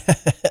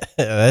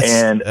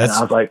 And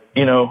I was like,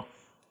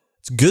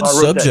 it's a good I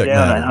wrote subject that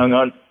down matter. and I hung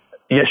on.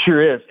 Yeah,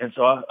 sure is. And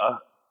so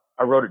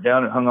I wrote it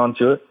down and hung on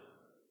to it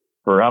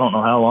for I don't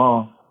know how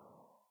long.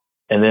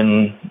 And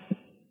then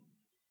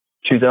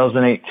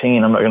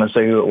 2018, I'm not going to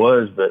say who it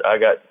was, but I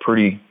got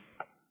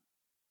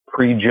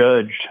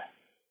prejudged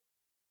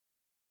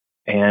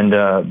and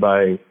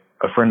by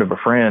a friend of a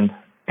friend.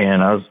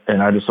 And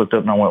I just looked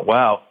up and I went,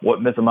 wow,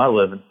 what myth am I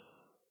living?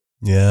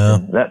 Yeah.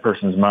 In that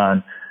person's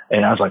mind.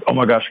 And I was like, oh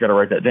my gosh, I got to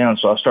write that down.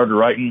 So I started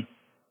writing.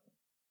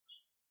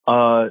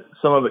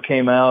 Some of it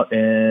came out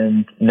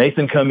and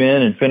Nathan come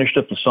in and finished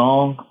up the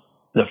song.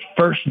 The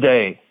first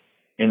day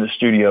in the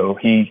studio,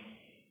 he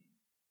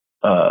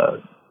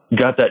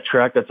got that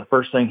track. That's the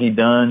first thing he'd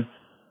done.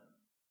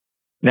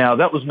 Now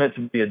that was meant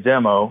to be a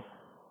demo.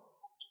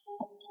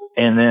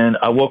 And then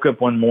I woke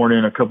up one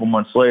morning a couple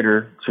months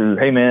later to,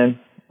 hey man,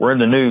 we're in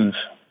the news.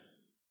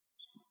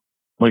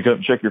 Wake up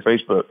and check your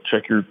Facebook,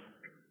 check your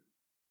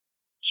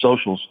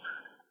socials.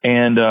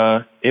 And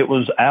it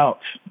was out.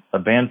 A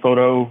band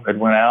photo had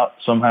went out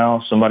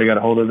somehow. Somebody got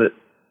a hold of it.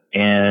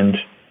 And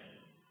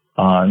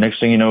next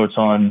thing you know, it's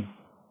on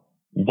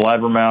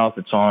Blabbermouth.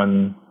 It's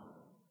on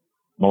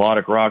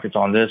Melodic Rock. It's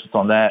on this. It's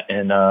on that.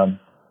 And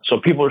so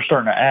people are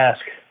starting to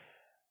ask,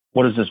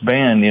 what is this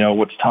band?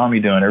 What's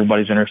Tommy doing?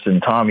 Everybody's interested in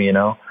Tommy,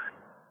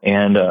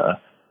 And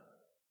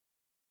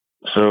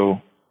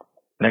so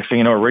next thing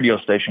you know, a radio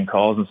station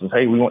calls and says,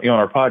 hey, we want you on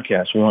our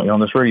podcast. We want you on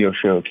this radio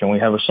show. Can we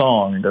have a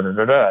song? And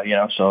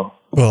so.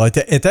 Well, at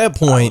that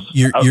point,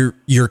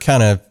 you're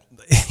kind of,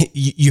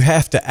 you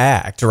have to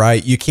act,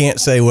 right? You can't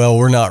say, well,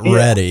 we're not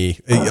ready.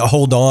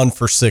 Hold on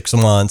for 6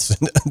 months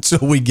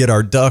until we get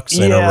our ducks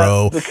in a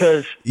row.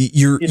 Because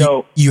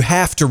you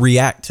have to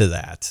react to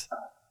that.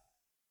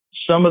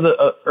 Some of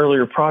the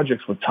earlier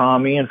projects with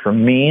Tommy and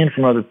from me and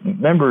from other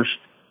members,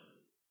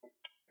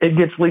 it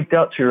gets leaked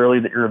out too early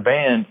that you're a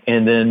band.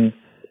 And then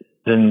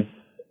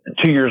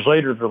 2 years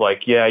later, they're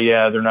like,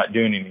 yeah, they're not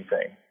doing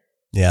anything.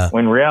 Yeah.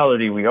 When in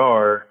reality we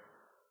are,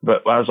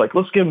 but I was like,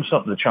 let's give them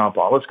something to chomp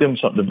on. Let's give them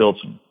something to build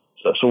some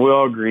stuff. So we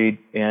all agreed.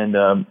 And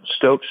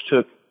Stokes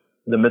took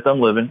The Myth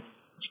I'm Living,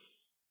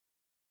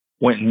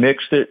 went and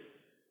mixed it,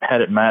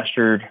 had it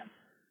mastered,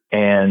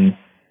 and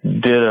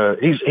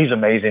he's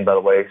amazing, by the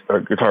way,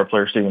 our guitar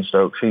player, Steven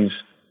Stokes. He's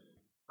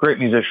a great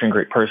musician,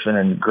 great person,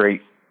 and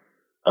great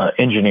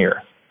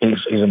engineer.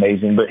 He's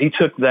amazing. But he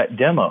took that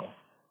demo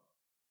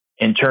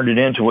and turned it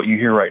into what you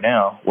hear right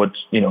now.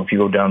 If you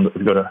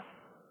go to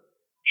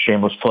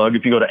shameless plug,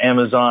 if you go to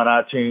Amazon,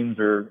 iTunes,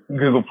 or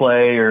Google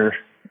Play or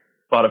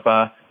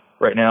Spotify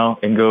right now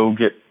and go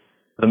get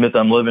The Myth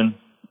I'm Living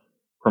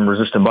from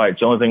Resistant Bite, it's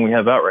the only thing we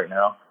have out right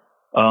now.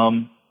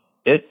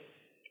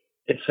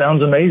 It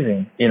sounds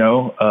amazing,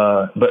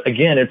 but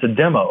again, it's a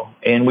demo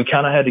and we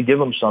kind of had to give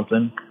them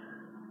something,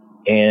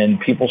 and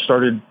people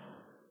started,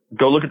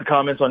 go look at the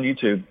comments on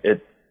YouTube.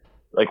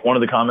 Like one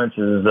of the comments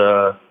is,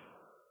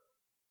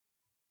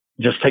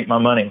 just take my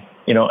money,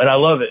 and I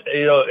love it.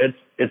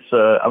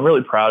 I'm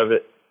really proud of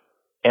it,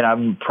 and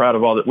I'm proud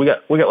of all that. We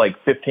got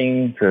like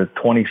 15 to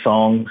 20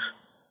 songs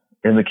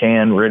in the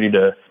can ready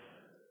to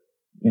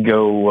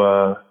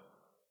go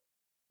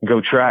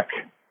track.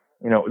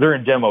 They're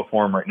in demo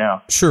form right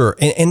now. Sure.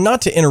 And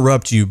not to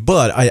interrupt you,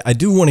 but I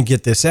do want to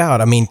get this out.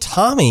 I mean,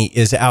 Tommy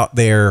is out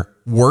there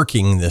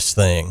working this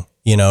thing,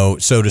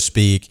 so to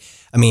speak.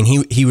 I mean,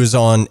 he was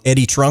on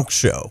Eddie Trunk's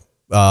show,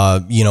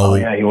 he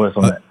was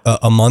on that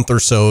a month or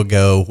so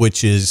ago,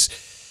 which is,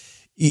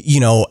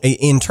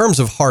 in terms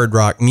of hard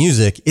rock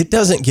music, it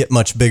doesn't get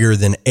much bigger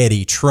than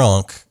Eddie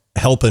Trunk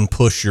helping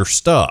push your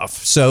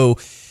stuff. So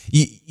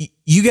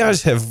you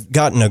guys have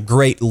gotten a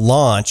great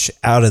launch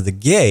out of the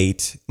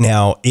gate.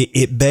 Now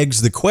it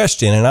begs the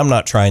question, and I'm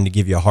not trying to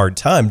give you a hard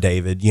time,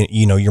 David,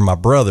 you're my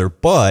brother,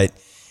 but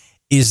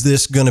is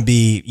this going to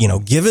be,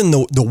 given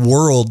the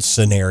world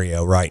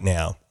scenario right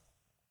now,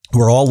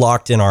 we're all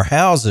locked in our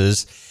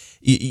houses,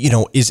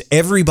 is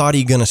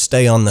everybody going to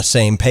stay on the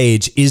same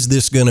page? Is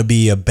this going to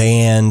be a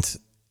band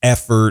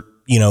effort,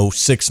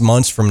 6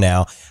 months from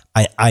now?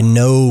 I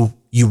know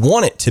you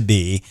want it to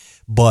be,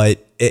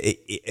 but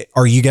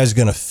are you guys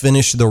going to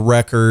finish the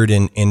record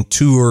and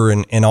tour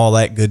and all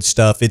that good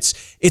stuff?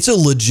 It's a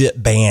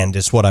legit band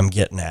is what I'm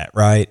getting at,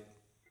 right?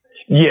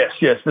 Yes.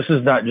 This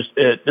is not just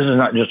it. This is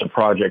not just a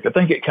project. I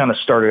think it kind of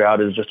started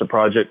out as just a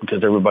project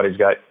because everybody's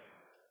got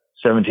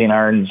 17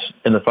 irons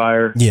in the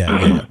fire.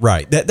 Yeah,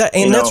 right.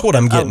 That's what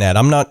I'm getting at.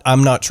 I'm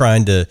not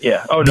trying to be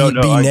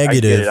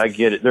negative. I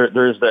get it.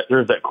 There's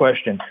that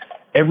question.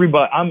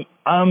 Everybody,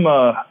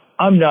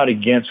 I'm not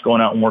against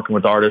going out and working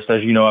with artists.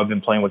 As you know, I've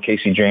been playing with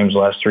Casey James the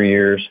last 3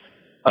 years.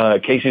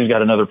 Casey's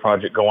got another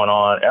project going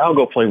on, and I'll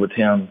go play with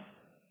him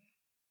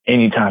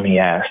anytime he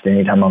asks,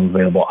 anytime I'm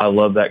available. I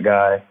love that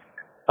guy.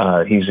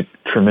 He's a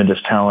tremendous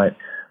talent,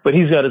 but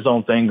he's got his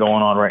own thing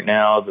going on right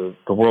now.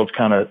 The world's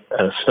kind of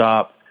at a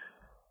stop,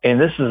 and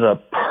this is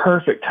a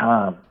perfect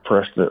time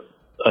for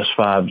us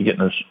five to get in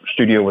the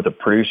studio with a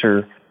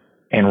producer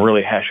and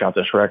really hash out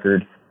this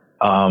record.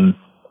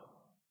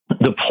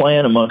 The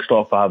plan amongst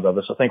all 5 of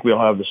us, I think we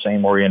all have the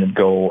same oriented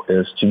goal,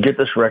 is to get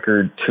this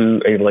record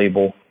to a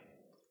label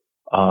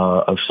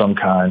of some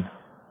kind.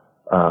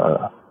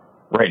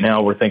 Right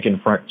now we're thinking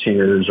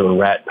Frontiers or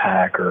Rat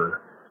Pack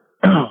or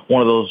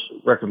one of those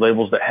record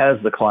labels that has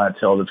the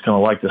clientele that's going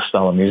to like this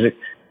style of music,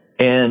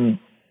 and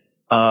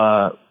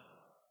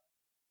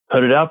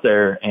put it out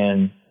there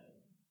and,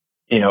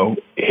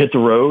 hit the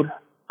road.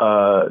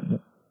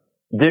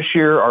 This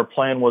year, our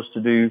plan was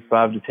to do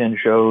 5 to 10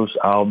 shows.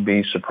 I'll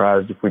be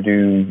surprised if we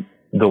do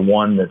the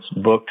one that's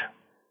booked.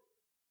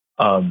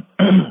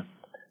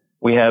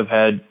 We have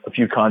had a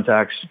few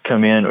contacts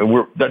come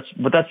in.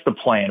 But that's the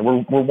plan.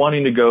 We're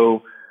wanting to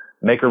go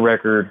make a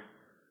record,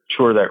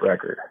 tour that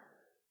record,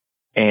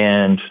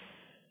 and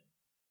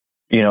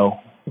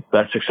if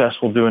that's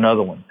successful, do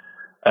another one.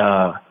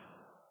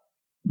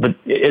 But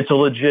it's a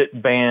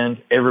legit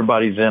band.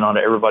 Everybody's in on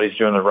it. Everybody's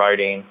doing the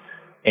writing,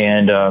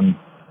 and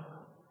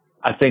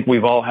I think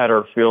we've all had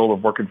our fill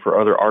of working for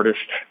other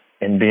artists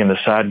and being the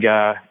side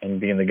guy and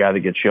being the guy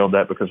that gets yelled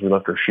at because we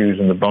left our shoes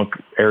in the bunk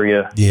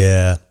area.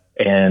 Yeah.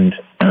 And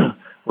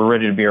we're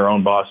ready to be our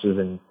own bosses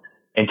and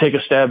take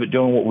a stab at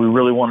doing what we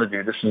really want to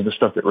do. This is the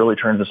stuff that really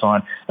turns us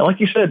on. And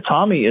like you said,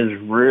 Tommy is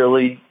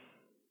really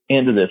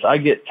into this. I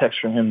get texts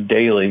from him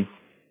daily.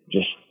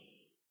 Just,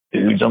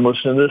 dudes, I'm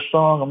listening to this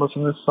song.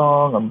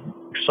 I'm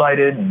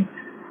excited, and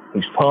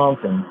he's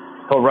pumped, and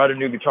he'll write a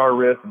new guitar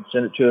riff and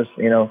send it to us.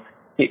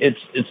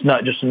 It's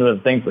not just another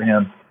thing for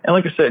him. And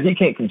like I said, he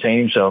can't contain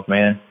himself,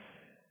 man.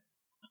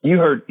 You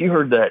heard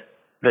that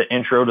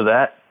intro to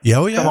that? Yeah,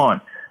 oh yeah. Come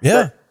on.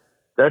 Yeah.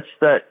 That's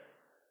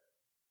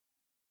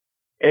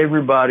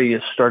everybody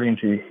is starting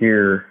to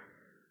hear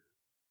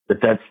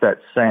that's that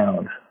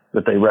sound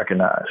that they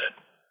recognize.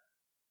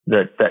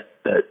 That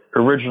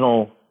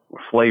original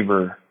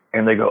flavor,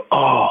 and they go,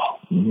 "Oh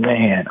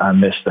man, I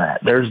miss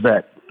that." There's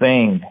that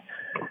thing.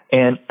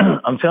 And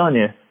I'm telling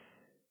you,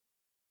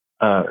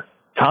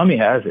 Tommy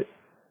has it.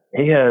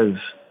 He has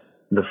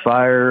the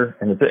fire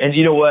and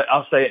you know what?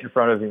 I'll say it in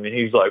front of him, and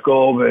he's like,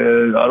 "Oh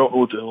man, I don't know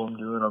what the hell I'm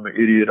doing. I'm an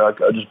idiot. I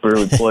just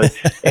barely play."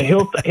 And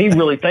he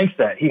really thinks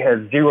that. He has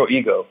zero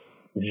ego,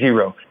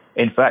 zero.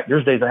 In fact,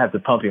 there's days I have to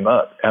pump him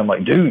up. I'm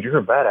like, "Dude, you're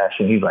a badass,"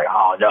 and he's like,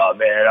 "Oh no,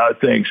 man.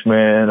 Thanks,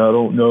 man. I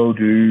don't know,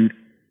 dude.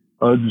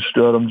 I'm just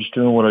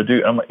doing what I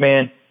do." I'm like,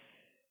 "Man,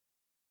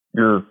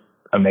 you're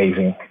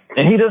amazing,"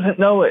 and he doesn't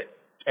know it.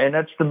 And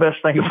that's the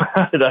best thing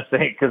about it, I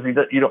think, because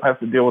you don't have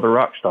to deal with a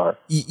rock star.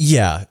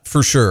 Yeah,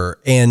 for sure.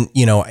 And,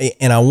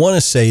 and I want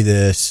to say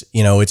this,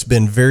 it's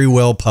been very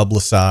well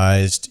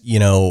publicized,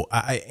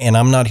 and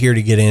I'm not here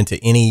to get into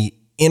any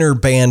inner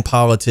band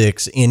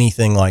politics,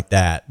 anything like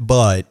that.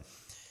 But,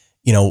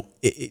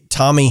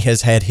 Tommy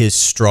has had his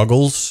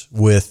struggles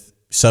with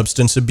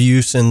substance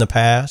abuse in the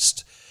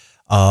past.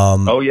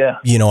 Oh, yeah.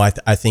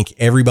 I think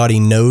everybody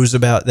knows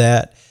about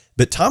that.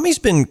 But Tommy's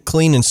been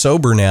clean and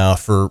sober now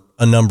for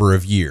a number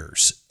of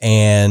years,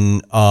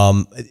 and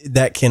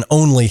that can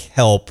only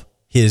help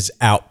his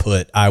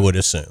output, I would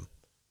assume.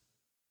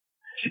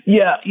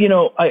 Yeah,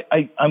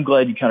 I'm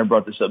glad you kind of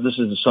brought this up. This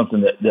is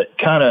something that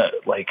kind of,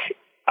 like,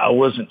 I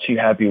wasn't too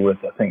happy with.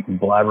 I think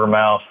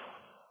Blabbermouth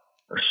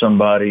or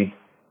somebody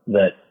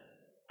that,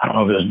 I don't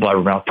know if it was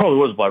Blabbermouth, probably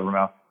was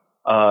Blabbermouth,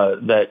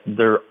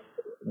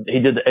 he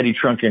did the Eddie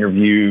Trunk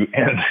interview,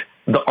 and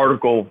the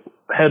article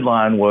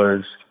headline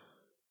was,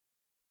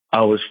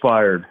 "I was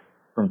fired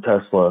from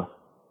Tesla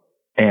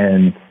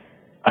and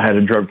I had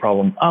a drug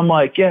problem." I'm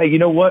like, yeah, you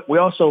know what? We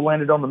also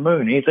landed on the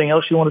moon. Anything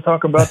else you want to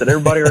talk about that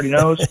everybody already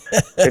knows?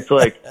 It's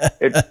like,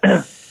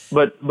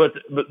 but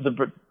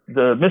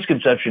the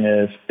misconception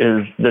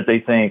is that they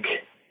think,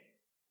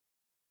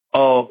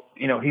 oh,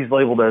 he's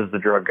labeled as the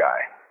drug guy.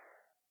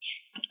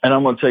 And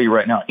I'm going to tell you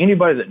right now,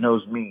 anybody that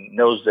knows me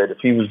knows that if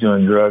he was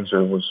doing drugs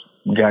or was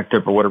gacked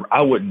up or whatever,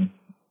 I wouldn't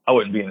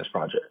be in this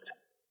project.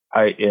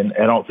 And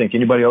I don't think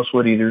anybody else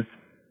would either.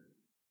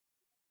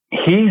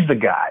 He's the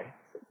guy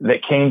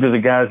that came to the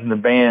guys in the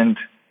band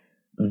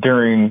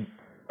during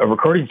a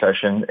recording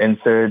session and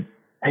said,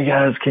 "Hey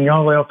guys, can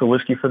y'all lay off the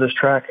whiskey for this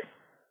track?"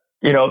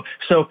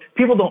 So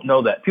people don't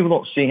know that. People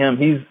don't see him.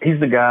 He's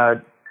the guy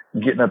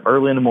getting up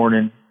early in the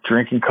morning,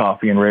 drinking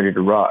coffee and ready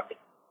to rock.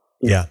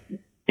 Yeah.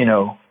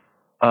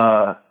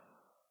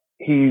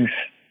 He's,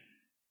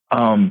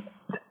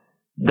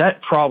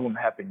 that problem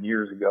happened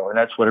years ago, and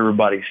that's what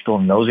everybody still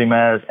knows him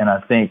as. And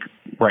I think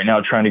right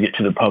now trying to get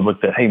to the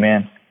public that, hey,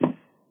 man,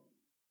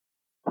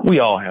 we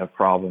all have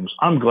problems.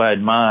 I'm glad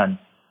mine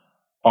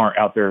aren't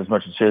out there as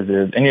much as his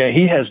is. And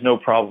he has no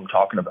problem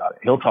talking about it.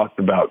 He'll talk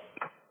about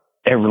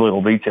every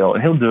little detail,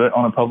 and he'll do it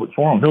on a public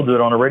forum. He'll do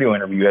it on a radio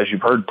interview, as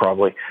you've heard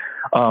probably.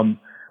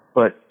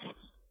 But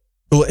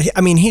well,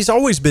 I mean, he's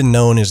always been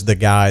known as the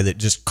guy that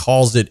just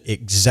calls it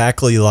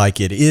exactly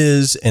like it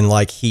is and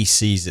like he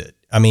sees it.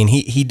 I mean,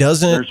 he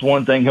doesn't. There's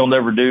one thing he'll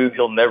never do.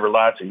 He'll never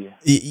lie to you.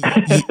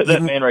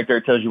 That man right there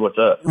tells you what's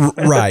up.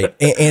 Right.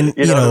 And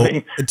you know, what I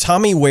mean?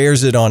 Tommy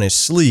wears it on his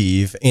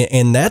sleeve,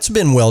 and that's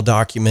been well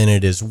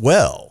documented as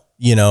well.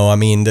 I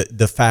mean,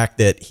 the fact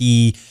that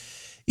he,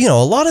 a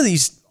lot of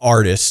these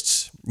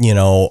artists,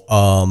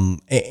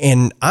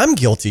 and I'm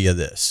guilty of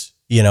this.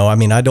 I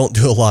mean, I don't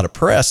do a lot of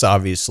press,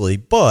 obviously,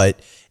 but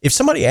if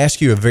somebody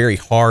asks you a very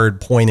hard,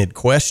 pointed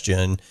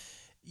question,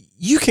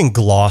 you can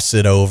gloss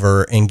it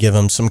over and give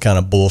them some kind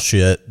of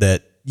bullshit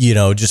that,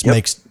 just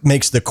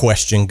makes the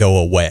question go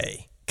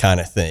away kind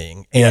of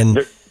thing.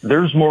 And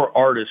there's more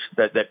artists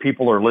that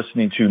people are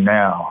listening to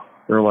now.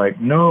 They're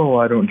like, no,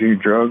 I don't do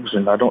drugs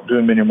and I don't do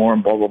them anymore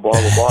and blah, blah, blah,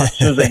 blah, blah. As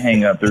soon as they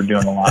hang up, they're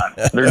doing a line.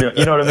 They're doing,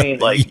 you know what I mean?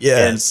 Like,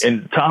 yes.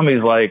 And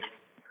Tommy's like,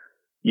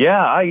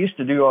 yeah, I used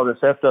to do all this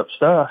effed up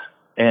stuff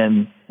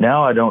and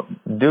now I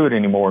don't do it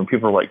anymore. And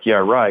people are like, yeah,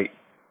 right.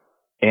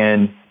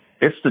 And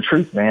it's the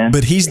truth, man.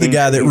 But he's the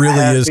guy that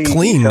really is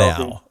clean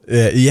now.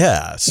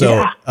 Yeah.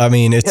 So, I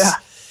mean,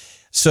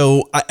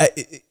 so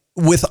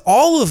with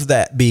all of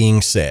that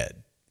being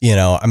said,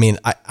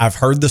 I've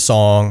heard the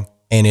song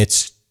and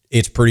it's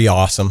pretty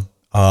awesome.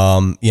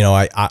 I'm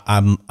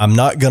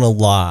not going to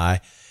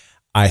lie.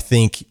 I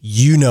think,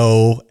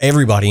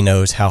 everybody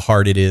knows how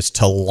hard it is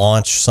to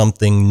launch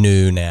something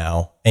new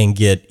now and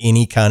get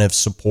any kind of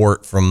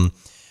support from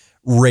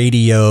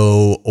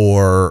radio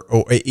or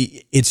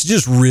it's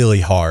just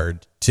really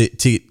hard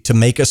to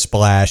make a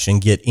splash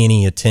and get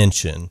any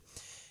attention.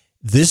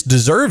 This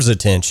deserves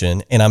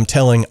attention. And I'm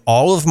telling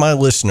all of my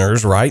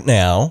listeners right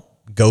now,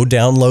 go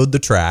download the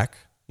track,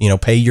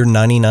 pay your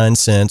 99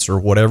 cents or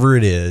whatever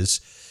it is.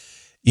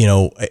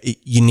 You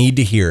need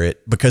to hear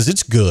it because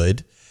it's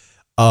good.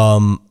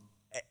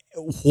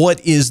 What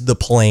is the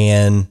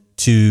plan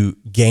to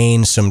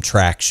gain some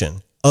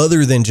traction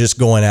other than just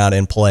going out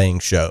and playing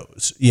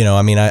shows?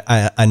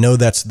 I know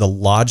that's the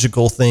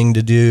logical thing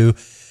to do,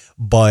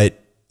 but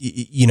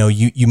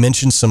you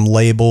mentioned some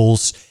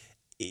labels.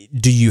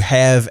 Do you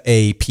have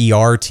a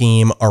PR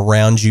team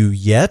around you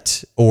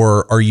yet,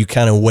 or are you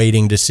kind of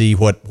waiting to see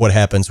what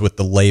happens with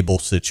the label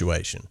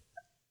situation?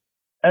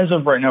 As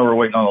of right now, we're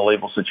waiting on the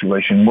label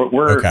situation.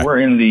 We're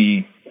in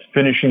the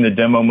finishing the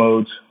demo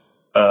modes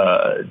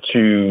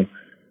to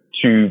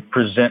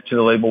present to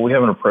the label. We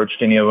haven't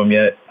approached any of them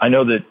yet. I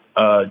know that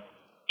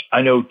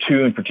I know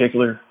two in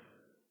particular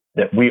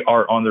that we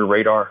are on their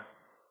radar,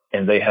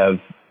 and they have.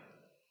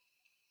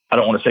 I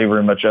don't want to say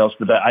very much else,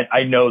 but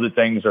I know that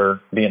things are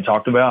being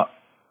talked about,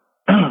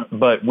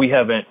 but we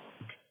haven't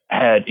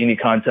had any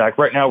contact.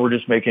 Right now, we're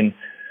just making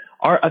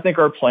I think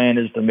our plan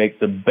is to make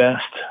the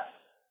best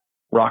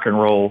rock and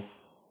roll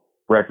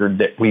record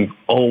that we've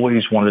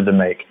always wanted to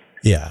make.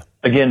 Yeah.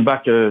 Again,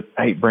 I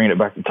hate bringing it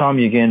back to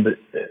Tommy again, but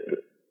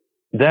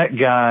that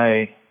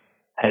guy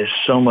has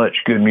so much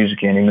good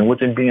music in him, and with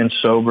him being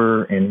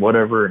sober and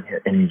whatever,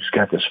 and he's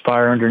got this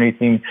fire underneath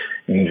him,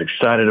 and he's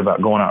excited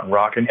about going out and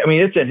rocking. I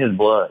mean, it's in his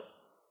blood.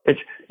 It's,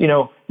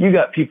 you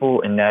got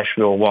people in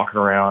Nashville walking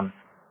around,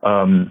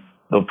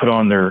 they'll put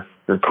on their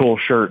cool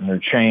shirt and their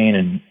chain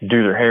and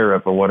do their hair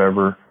up or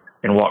whatever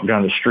and walk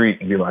down the street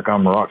and be like,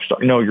 I'm a rock star.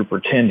 No, you're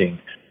pretending.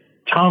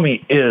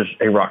 Tommy is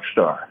a rock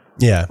star.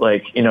 Yeah.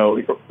 Like,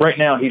 right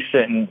now he's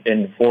sitting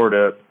in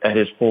Florida at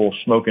his pool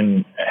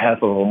smoking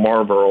half of a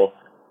Marlboro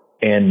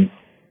and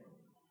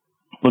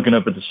looking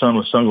up at the sun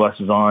with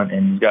sunglasses on,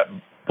 and he's got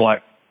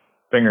black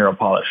fingernail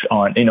polish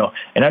on, and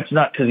that's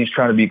not because he's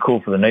trying to be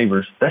cool for the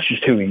neighbors. That's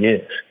just who he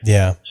is.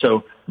 Yeah.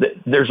 So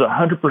there's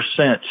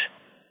 100%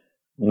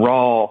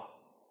 raw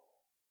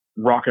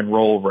rock and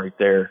roll right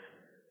there.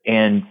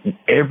 And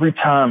every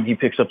time he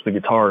picks up the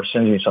guitar or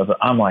sends me something,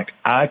 I'm like,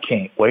 I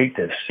can't wait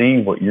to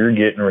see what you're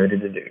getting ready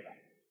to do,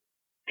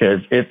 because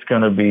it's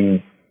going to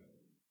be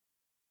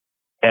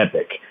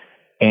epic.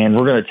 And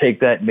we're going to take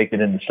that and make it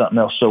into something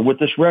else. So with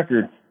this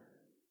record,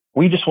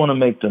 we just want to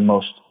make the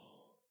most,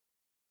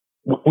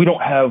 we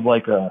don't have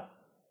like a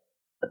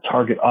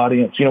target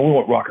audience. We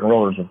want rock and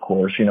rollers, of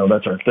course,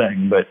 that's our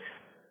thing, but,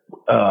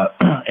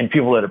 and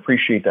people that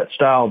appreciate that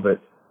style,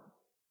 but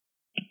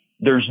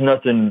there's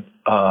nothing,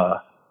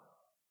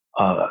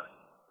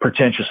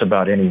 pretentious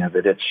about any of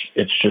it.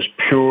 It's just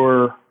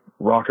pure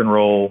rock and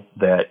roll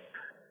that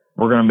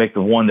we're going to make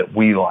the one that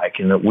we like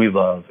and that we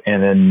love.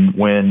 And then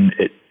when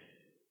it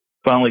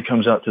finally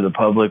comes out to the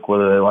public,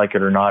 whether they like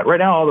it or not, right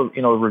now, all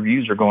the,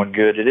 reviews are going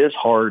good. It is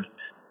hard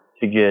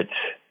to get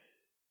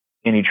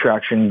any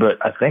traction, but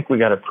I think we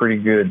got a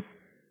pretty good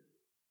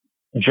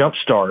jump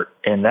start.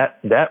 And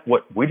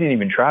we didn't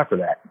even try for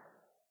that.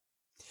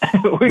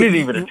 We didn't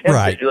even attempt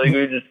it.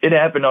 Like it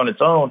happened on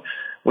its own.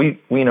 We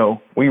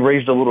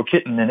raised a little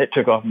kitten and it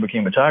took off and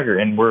became a tiger.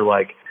 And we're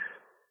like,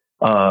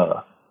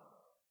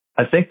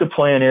 I think the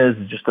plan is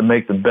just to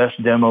make the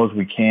best demos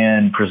we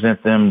can,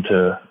 present them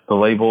to the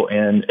label.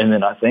 And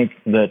then I think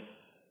that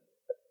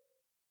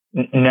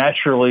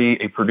naturally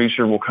a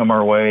producer will come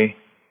our way,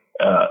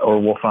 or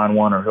we'll find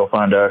one, or he'll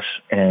find us,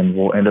 and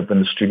we'll end up in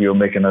the studio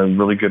making a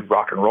really good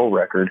rock and roll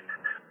record.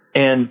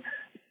 And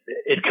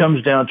it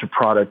comes down to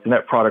product, and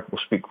that product will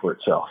speak for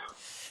itself.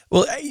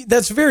 Well,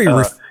 that's very,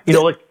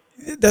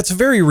 that's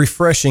very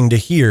refreshing to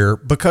hear,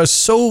 because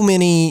so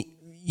many,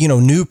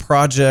 new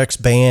projects,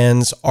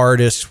 bands,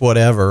 artists,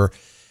 whatever,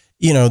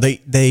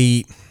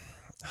 they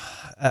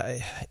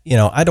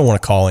I don't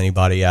want to call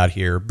anybody out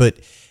here, but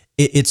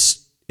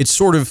it's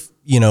sort of,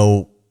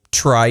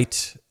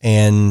 trite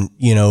and,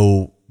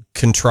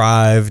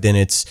 contrived, and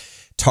it's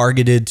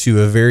targeted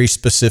to a very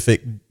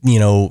specific,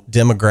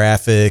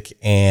 demographic,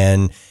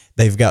 and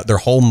they've got their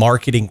whole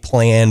marketing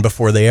plan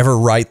before they ever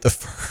write the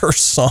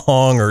first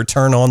song or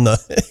turn on the,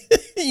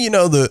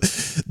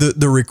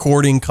 the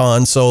recording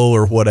console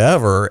or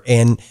whatever.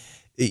 And,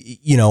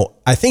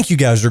 I think you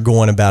guys are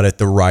going about it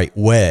the right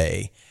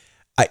way.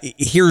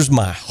 Here's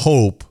my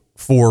hope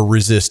for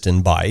Resist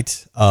and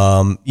Bite.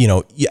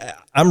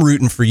 I'm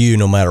rooting for you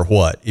no matter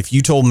what. If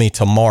you told me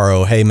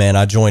tomorrow, hey man,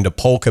 I joined a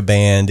polka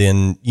band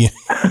in,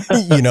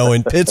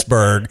 in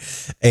Pittsburgh,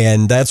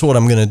 and that's what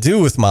I'm going to do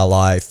with my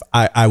life,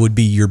 I would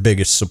be your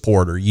biggest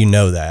supporter. You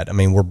know that. I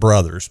mean, we're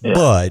brothers,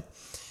 but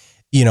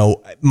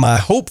my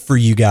hope for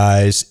you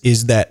guys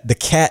is that the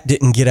cat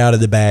didn't get out of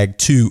the bag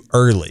too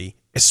early,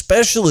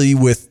 especially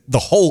with the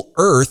whole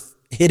earth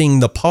hitting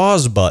the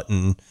pause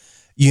button,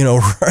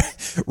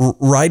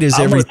 right as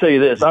I'm going to tell you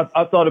this.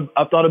 I've thought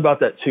about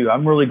that too.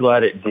 I'm really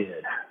glad it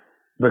did,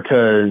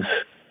 because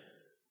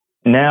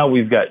now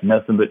we've got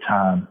nothing but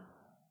time.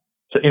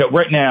 So,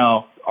 right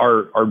now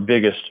our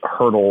biggest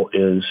hurdle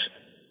is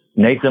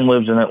Nathan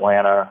lives in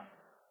Atlanta.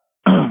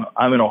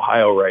 I'm in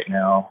Ohio right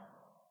now.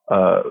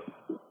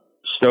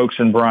 Stokes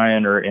and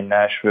Brian are in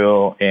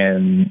Nashville,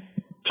 and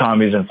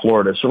Tommy's in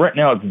Florida. So right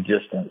now it's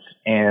distance,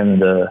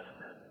 and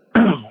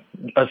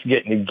us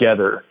getting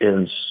together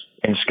and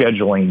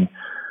scheduling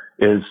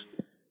is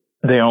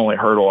the only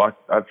hurdle.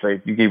 I'd say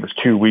if you gave us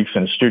 2 weeks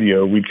in the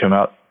studio, we'd come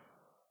out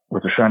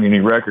with a shiny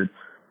new record.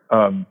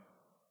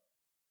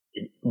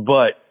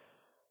 But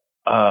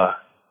I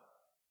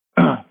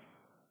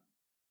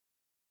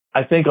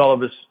think all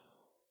of us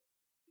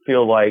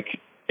feel like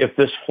if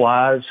this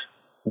flies,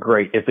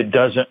 great. If it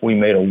doesn't, we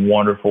made a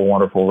wonderful,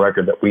 wonderful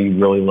record that we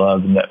really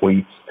loved, and that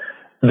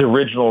the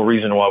original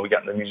reason why we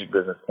got in the music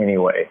business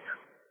anyway.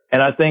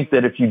 And I think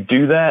that if you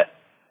do that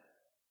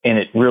and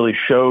it really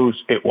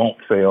shows, it won't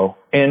fail.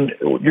 And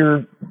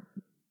your,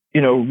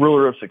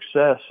 ruler of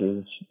success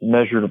is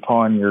measured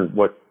upon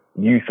what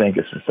you think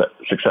is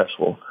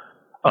successful.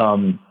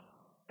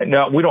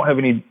 Now we don't have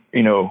any,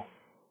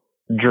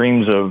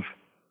 dreams of,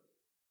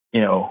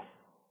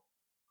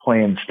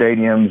 playing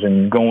stadiums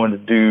and going to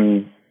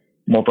do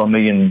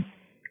multi-million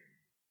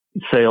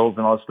sales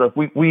and all that stuff.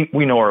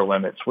 We know our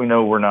limits. We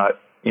know we're not,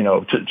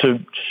 to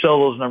sell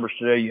those numbers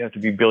today, you have to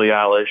be Billie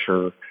Eilish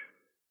or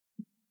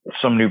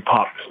some new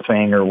pop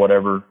thing or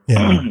whatever.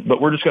 Yeah.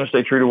 But we're just going to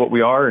stay true to what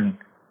we are. And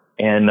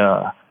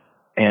there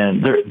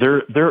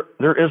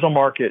is a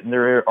market, and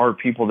there are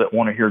people that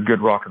want to hear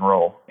good rock and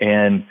roll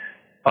and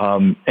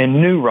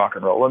new rock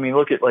and roll. I mean,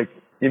 look at,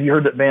 have you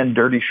heard that band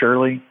Dirty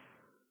Shirley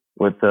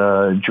with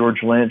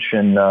George Lynch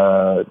and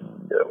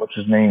what's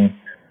his name?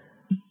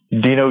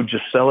 Dino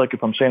Jaselic,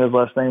 if I'm saying his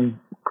last name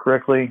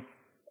correctly.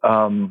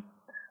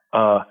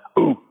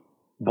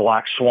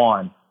 Black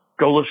Swan.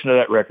 Go listen to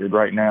that record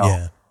right now.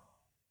 Yeah.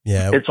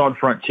 Yeah. It's on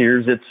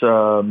Frontiers. It's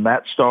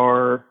Matt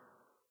Starr,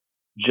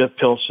 Jeff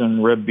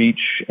Pilson, Reb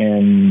Beach,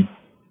 and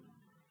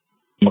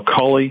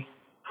McCauley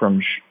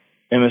from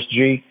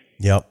MSG.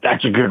 Yep.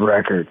 That's a good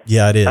record.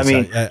 Yeah, it is. I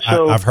mean,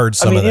 I've heard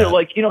some of that.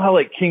 How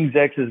King's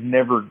X has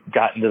never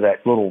gotten to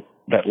that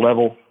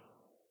level.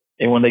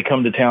 And when they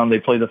come to town, they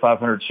play the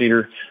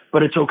 500-seater,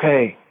 but it's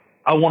okay.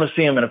 I want to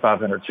see them in a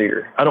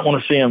 500-seater. I don't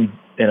want to see them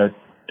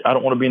I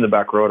don't want to be in the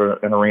back row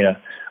at an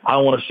arena. I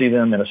want to see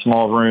them in a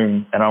small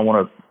room, and I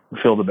want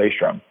to feel the bass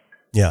drum.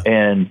 Yeah.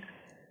 And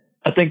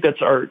I think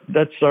that's our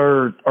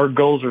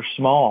goals are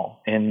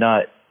small and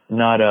not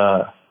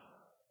on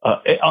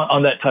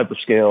that type of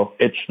scale.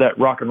 It's that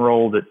rock and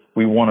roll that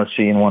we want to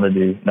see and want to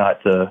do,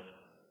 not the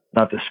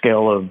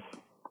scale of,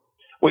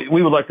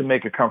 we would like to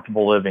make a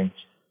comfortable living.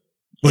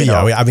 Well,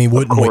 yeah, I mean,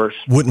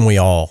 wouldn't we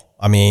all?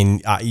 I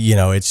mean,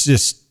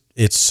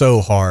 it's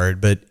so hard,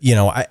 but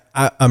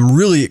I'm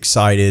really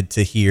excited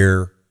to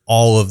hear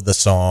all of the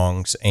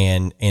songs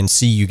and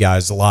see you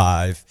guys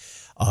live.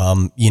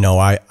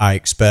 I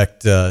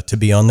expect to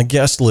be on the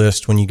guest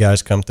list when you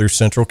guys come through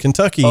Central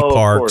Kentucky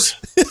parks.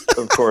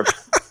 Of course.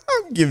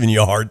 I'm giving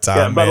you a hard time.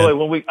 Yeah. By the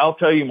way, I'll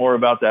tell you more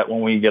about that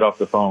when we get off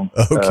the phone.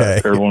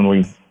 Okay. Or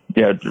when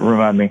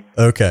remind me.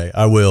 Okay,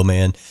 I will,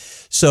 man.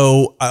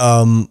 So,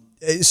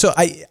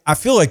 I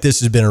feel like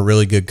this has been a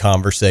really good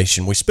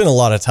conversation. We spent a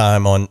lot of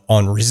time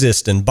on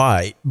Resist and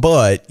Bite,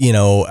 but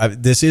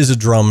this is a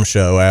drum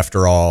show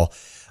after all.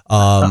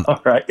 All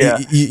right.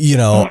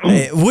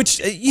 Yeah.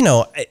 Which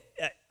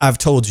I've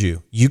told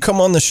you, you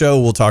come on the show,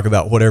 we'll talk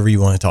about whatever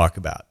you want to talk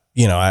about.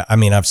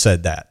 I've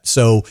said that.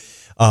 So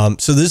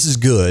this is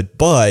good,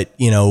 but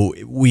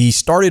we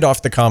started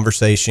off the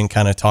conversation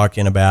kind of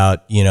talking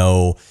about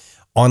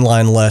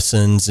online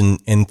lessons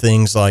and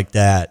things like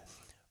that.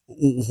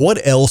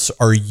 What else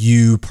are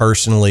you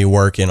personally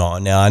working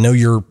on? Now, I know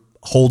you're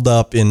holed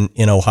up in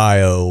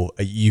Ohio.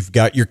 You've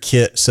got your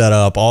kit set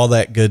up, all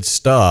that good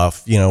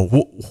stuff.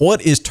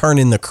 What is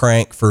turning the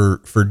crank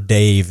for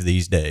Dave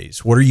these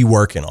days? What are you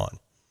working on?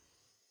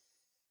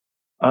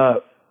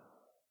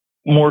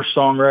 More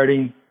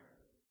songwriting.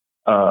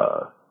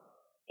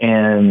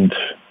 And,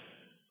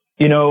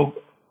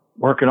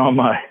 working on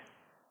my,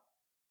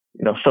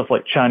 stuff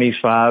like Chinese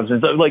fives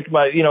and stuff like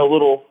my,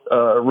 little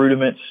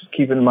rudiments,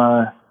 keeping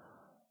my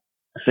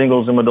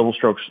singles and my double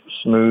strokes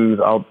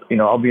smooth. I'll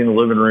be in the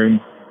living room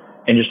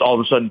and just all of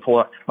a sudden pull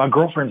out. My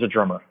girlfriend's a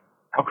drummer.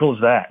 How cool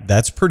is that?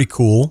 That's pretty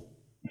cool.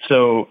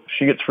 So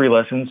she gets free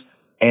lessons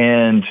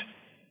and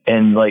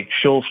like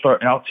she'll start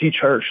and I'll teach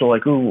her. She'll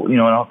like, ooh,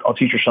 and I'll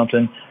teach her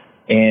something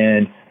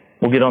and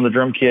we'll get on the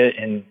drum kit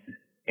and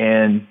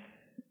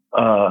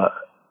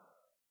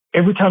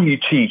every time you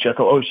teach, I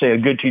always say a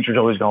good teacher's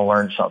always going to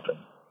learn something.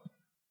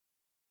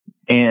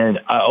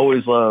 And I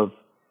always love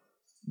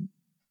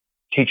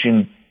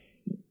teaching.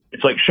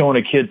 It's like showing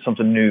a kid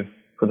something new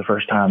for the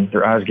first time.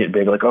 Their eyes get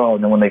big, like, oh,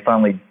 and then when they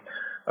finally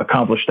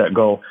accomplish that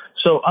goal.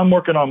 So I'm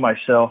working on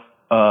myself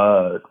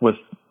with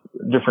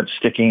different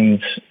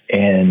stickings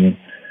and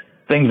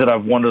things that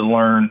I've wanted to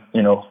learn,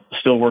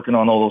 still working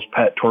on all those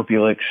Pat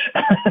Torpy licks.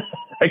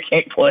 I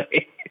can't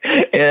play.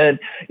 And,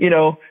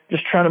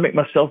 just trying to make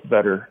myself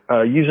better,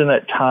 using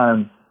this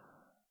time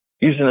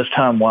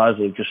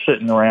wisely, just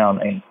sitting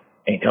around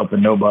ain't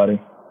helping nobody.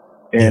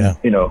 And,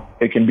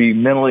 it can be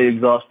mentally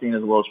exhausting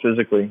as well as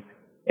physically,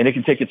 and it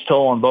can take its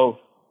toll on both.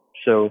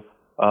 So,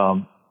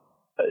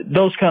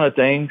 those kind of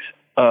things,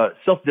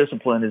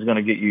 self-discipline is going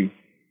to get you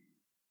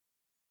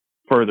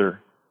further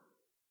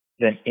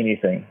than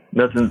anything.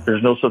 There's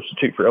no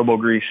substitute for elbow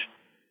grease.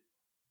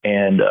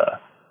 And,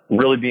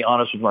 really be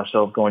honest with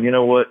myself going, you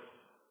know what?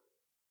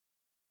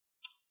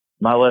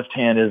 My left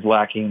hand is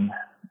lacking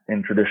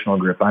in traditional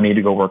grip. I need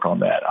to go work on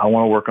that. I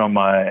want to work on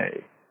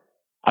I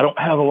don't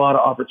have a lot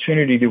of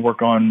opportunity to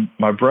work on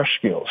my brush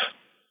skills.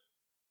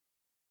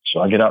 So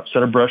I get out a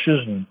set of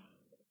brushes and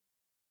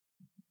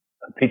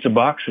a pizza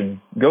box and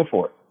go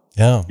for it.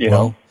 Yeah.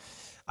 Well,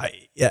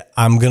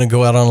 I'm going to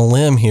go out on a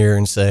limb here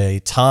and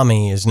say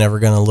Tommy is never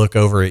going to look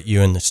over at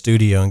you in the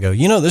studio and go,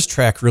 this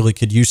track really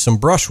could use some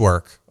brush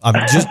work. I'm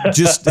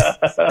just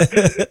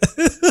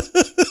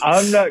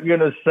I'm not going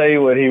to say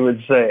what he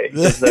would say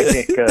because I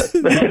can't cuss.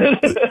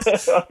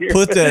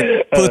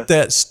 Put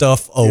that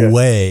stuff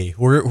away.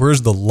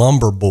 Where's the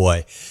lumber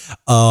boy?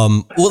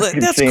 Well,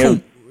 that's cool.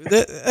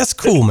 That's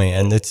cool,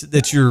 man.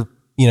 That you're,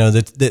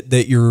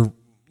 that you're,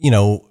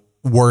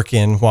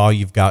 working while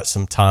you've got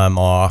some time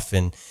off.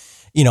 And,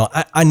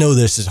 I know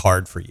this is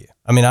hard for you.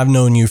 I mean, I've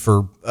known you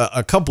for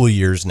a couple of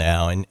years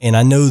now, and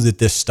I know that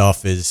this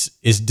stuff is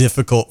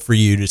difficult for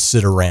you to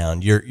sit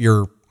around.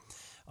 You're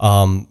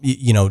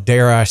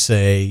dare I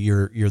say,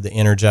 you're the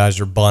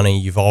Energizer Bunny.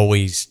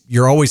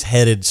 You're always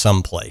headed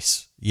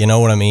someplace. You know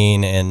what I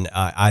mean? And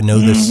I know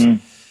this.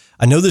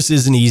 I know this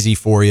isn't easy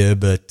for you,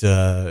 but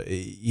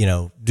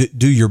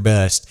do your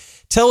best.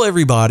 Tell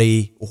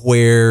everybody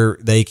where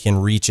they can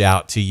reach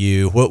out to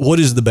you. What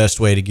is the best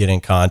way to get in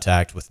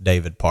contact with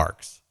David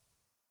Parks?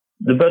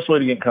 The best way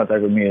to get in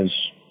contact with me is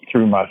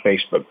through my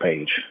Facebook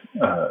page.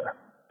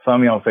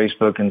 Find me on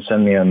Facebook and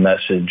send me a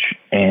message,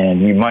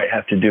 and you might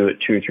have to do it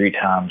 2 or 3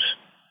 times.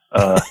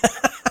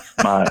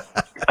 I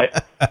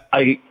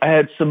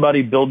had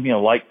somebody build me a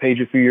like page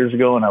a few years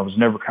ago, and I was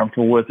never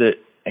comfortable with it,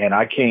 and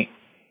I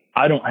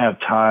don't have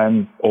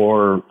time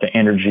or the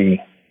energy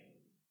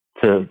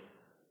to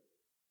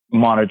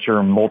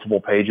monitor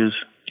multiple pages.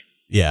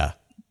 Yeah.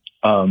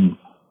 And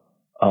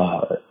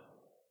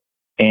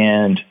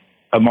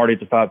I'm already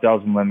at the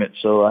 5,000 limit.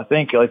 So I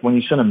think like when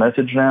you send a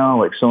message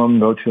now, like some of them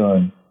go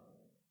to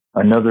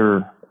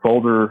another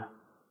folder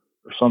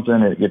or something,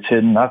 it gets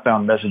hidden. I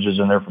found messages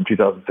in there from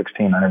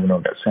 2016. I never know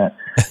it got sent,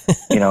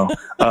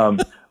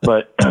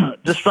 but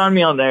just find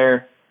me on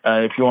there.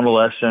 If you want a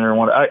lesson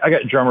or I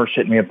got drummers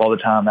hitting me up all the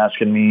time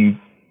asking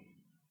me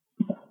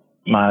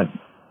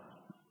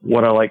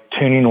what I like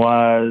tuning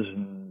wise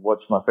and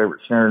what's my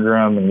favorite snare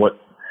drum and what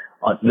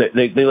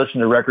they listen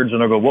to records and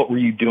they'll go, what were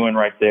you doing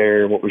right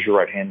there? What was your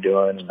right hand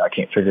doing? And I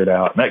can't figure it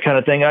out. And that kind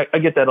of thing. I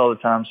get that all the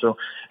time. So,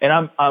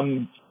 and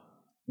I'm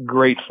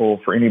grateful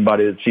for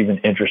anybody that's even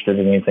interested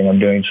in anything I'm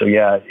doing. So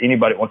yeah,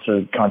 anybody wants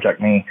to contact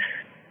me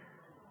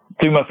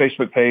through my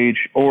Facebook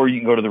page, or you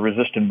can go to the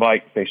Resist and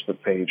Bite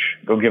Facebook page.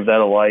 Go give that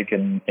a like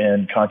and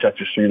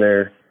contact us through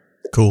there.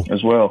 Cool.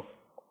 As well.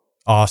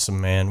 Awesome,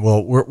 man.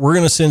 Well, we're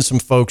going to send some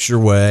folks your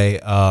way.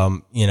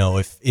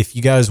 If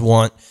you guys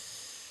want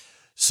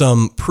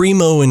some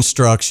primo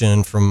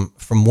instruction from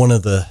one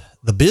of the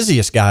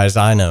busiest guys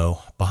I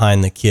know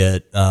behind the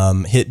kit,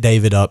 hit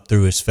David up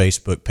through his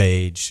Facebook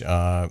page.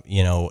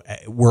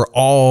 We're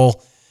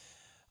all,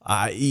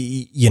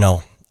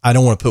 I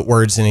don't want to put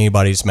words in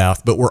anybody's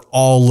mouth, but we're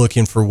all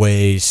looking for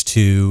ways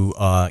to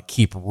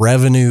keep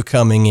revenue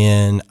coming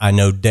in. I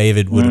know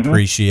David would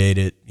appreciate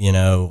it.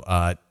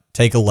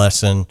 Take a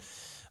lesson.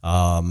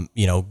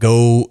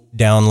 Go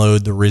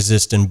download the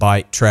Resist and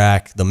Bite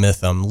track, The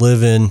Myth I'm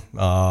Living.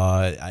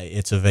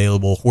 It's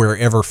available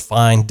wherever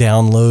fine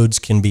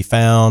downloads can be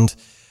found.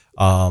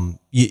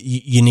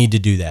 You need to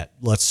do that.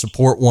 Let's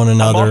support one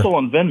another. I'm also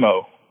on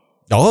Venmo.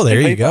 Oh, there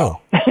you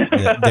go.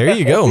 There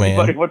you go, man.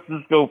 Anybody wants to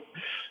just go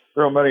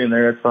throw money in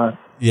there, that's fine.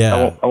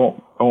 Yeah. I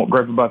won't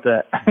gripe about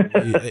that.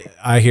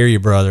 I hear you,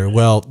 brother.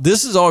 Well,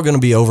 this is all going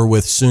to be over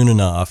with soon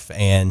enough.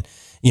 And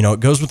it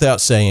goes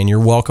without saying, you're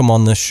welcome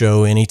on this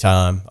show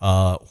anytime.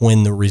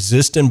 When the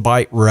Resist and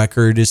Bite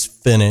record is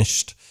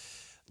finished,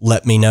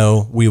 let me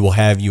know. We will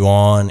have you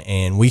on,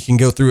 and we can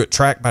go through it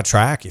track by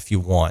track if you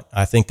want.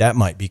 I think that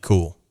might be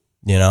cool,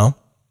 Yeah,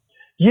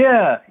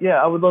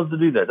 I would love to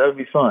do that. That would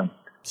be fun.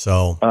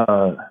 So,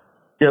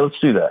 yeah, let's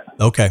do that.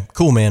 Okay,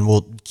 cool, man.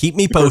 Well, keep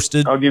me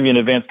posted. I'll give you an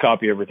advance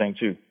copy of everything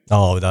too.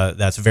 Oh,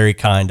 that's very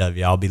kind of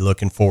you. I'll be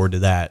looking forward to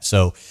that.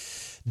 So,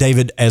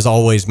 David, as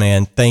always,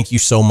 man, thank you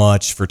so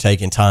much for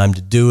taking time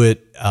to do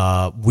it.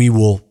 We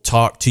will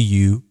talk to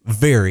you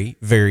very,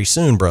 very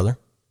soon, brother.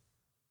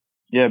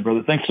 Yeah,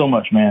 brother. Thanks so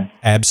much, man.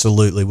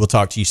 Absolutely. We'll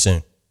talk to you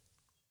soon.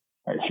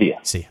 All right. See ya.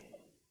 See ya.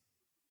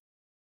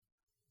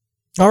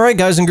 All right,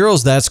 guys and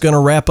girls, that's going to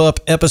wrap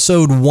up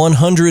episode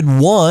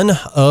 101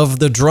 of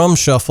the Drum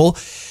Shuffle.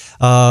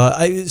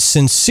 I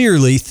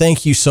sincerely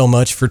thank you so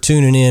much for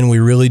tuning in. We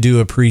really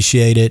do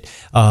appreciate it.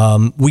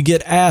 We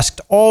get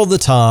asked all the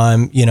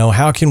time,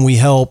 how can we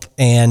help?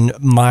 And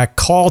my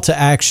call to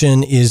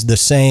action is the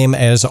same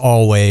as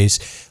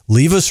always.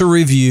 Leave us a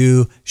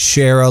review,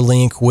 share a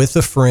link with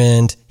a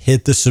friend,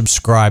 hit the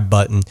subscribe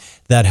button.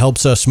 That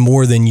helps us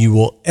more than you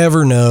will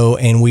ever know,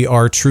 and we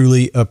are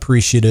truly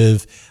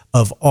appreciative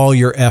of all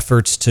your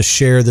efforts to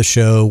share the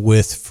show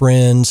with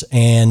friends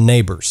and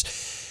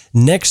neighbors.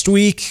 Next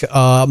week,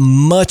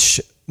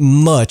 much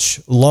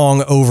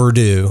long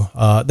overdue.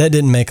 That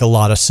didn't make a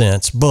lot of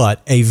sense,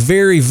 but a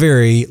very,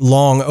 very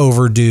long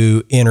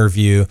overdue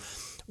interview.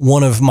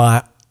 One of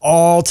my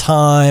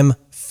all-time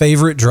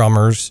favorite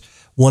drummers,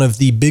 one of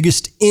the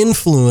biggest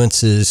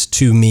influences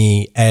to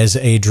me as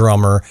a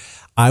drummer.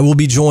 I will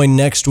be joined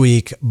next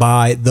week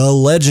by the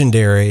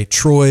legendary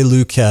Troy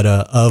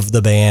Luccketta of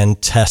the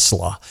band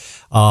Tesla.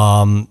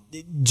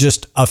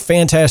 Just a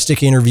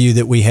fantastic interview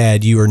that we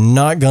had. You are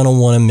not going to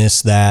want to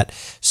miss that.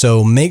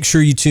 So make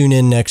sure you tune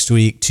in next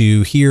week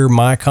to hear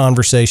my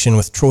conversation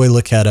with Troy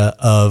Luccketta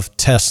of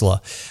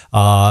Tesla.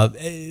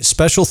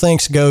 Special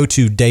thanks go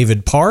to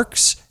David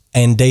Parks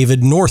and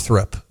David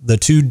Northrup, the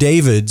two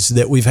Davids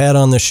that we've had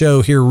on the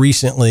show here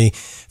recently,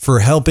 for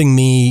helping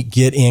me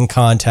get in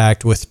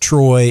contact with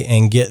Troy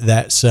and get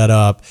that set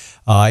up.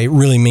 It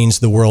really means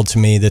the world to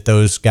me that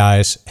those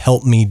guys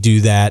helped me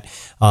do that.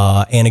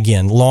 And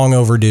again, long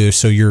overdue,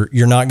 so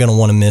you're not going to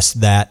want to miss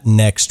that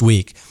next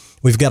week.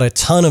 We've got a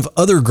ton of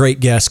other great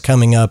guests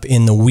coming up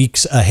in the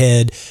weeks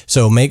ahead,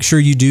 so make sure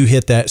you do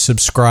hit that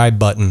subscribe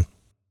button.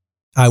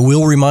 I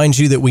will remind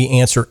you that we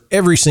answer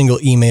every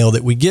single email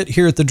that we get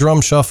here at the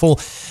Drum Shuffle.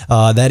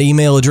 That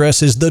email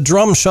address is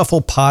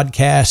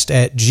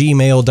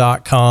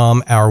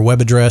thedrumshufflepodcast@gmail.com. Our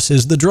web address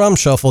is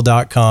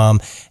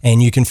thedrumshuffle.com,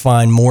 and you can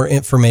find more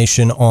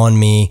information on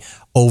me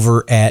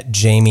over at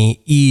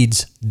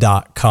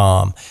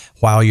jamieeads.com.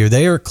 While you're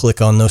there, click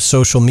on those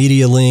social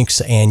media links,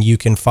 and you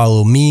can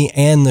follow me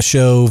and the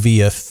show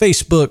via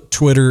Facebook,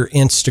 Twitter,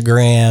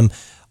 Instagram,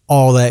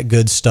 all that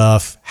good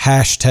stuff,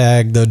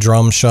 hashtag the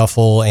Drum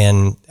Shuffle,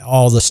 and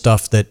all the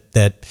stuff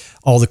that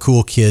all the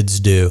cool kids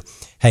do.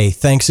 Hey,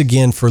 thanks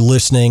again for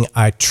listening.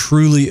 I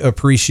truly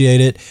appreciate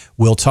it.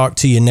 We'll talk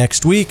to you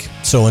next week.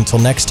 So until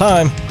next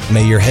time,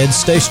 may your heads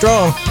stay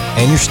strong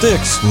and your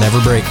sticks never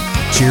break.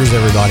 Cheers,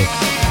 everybody.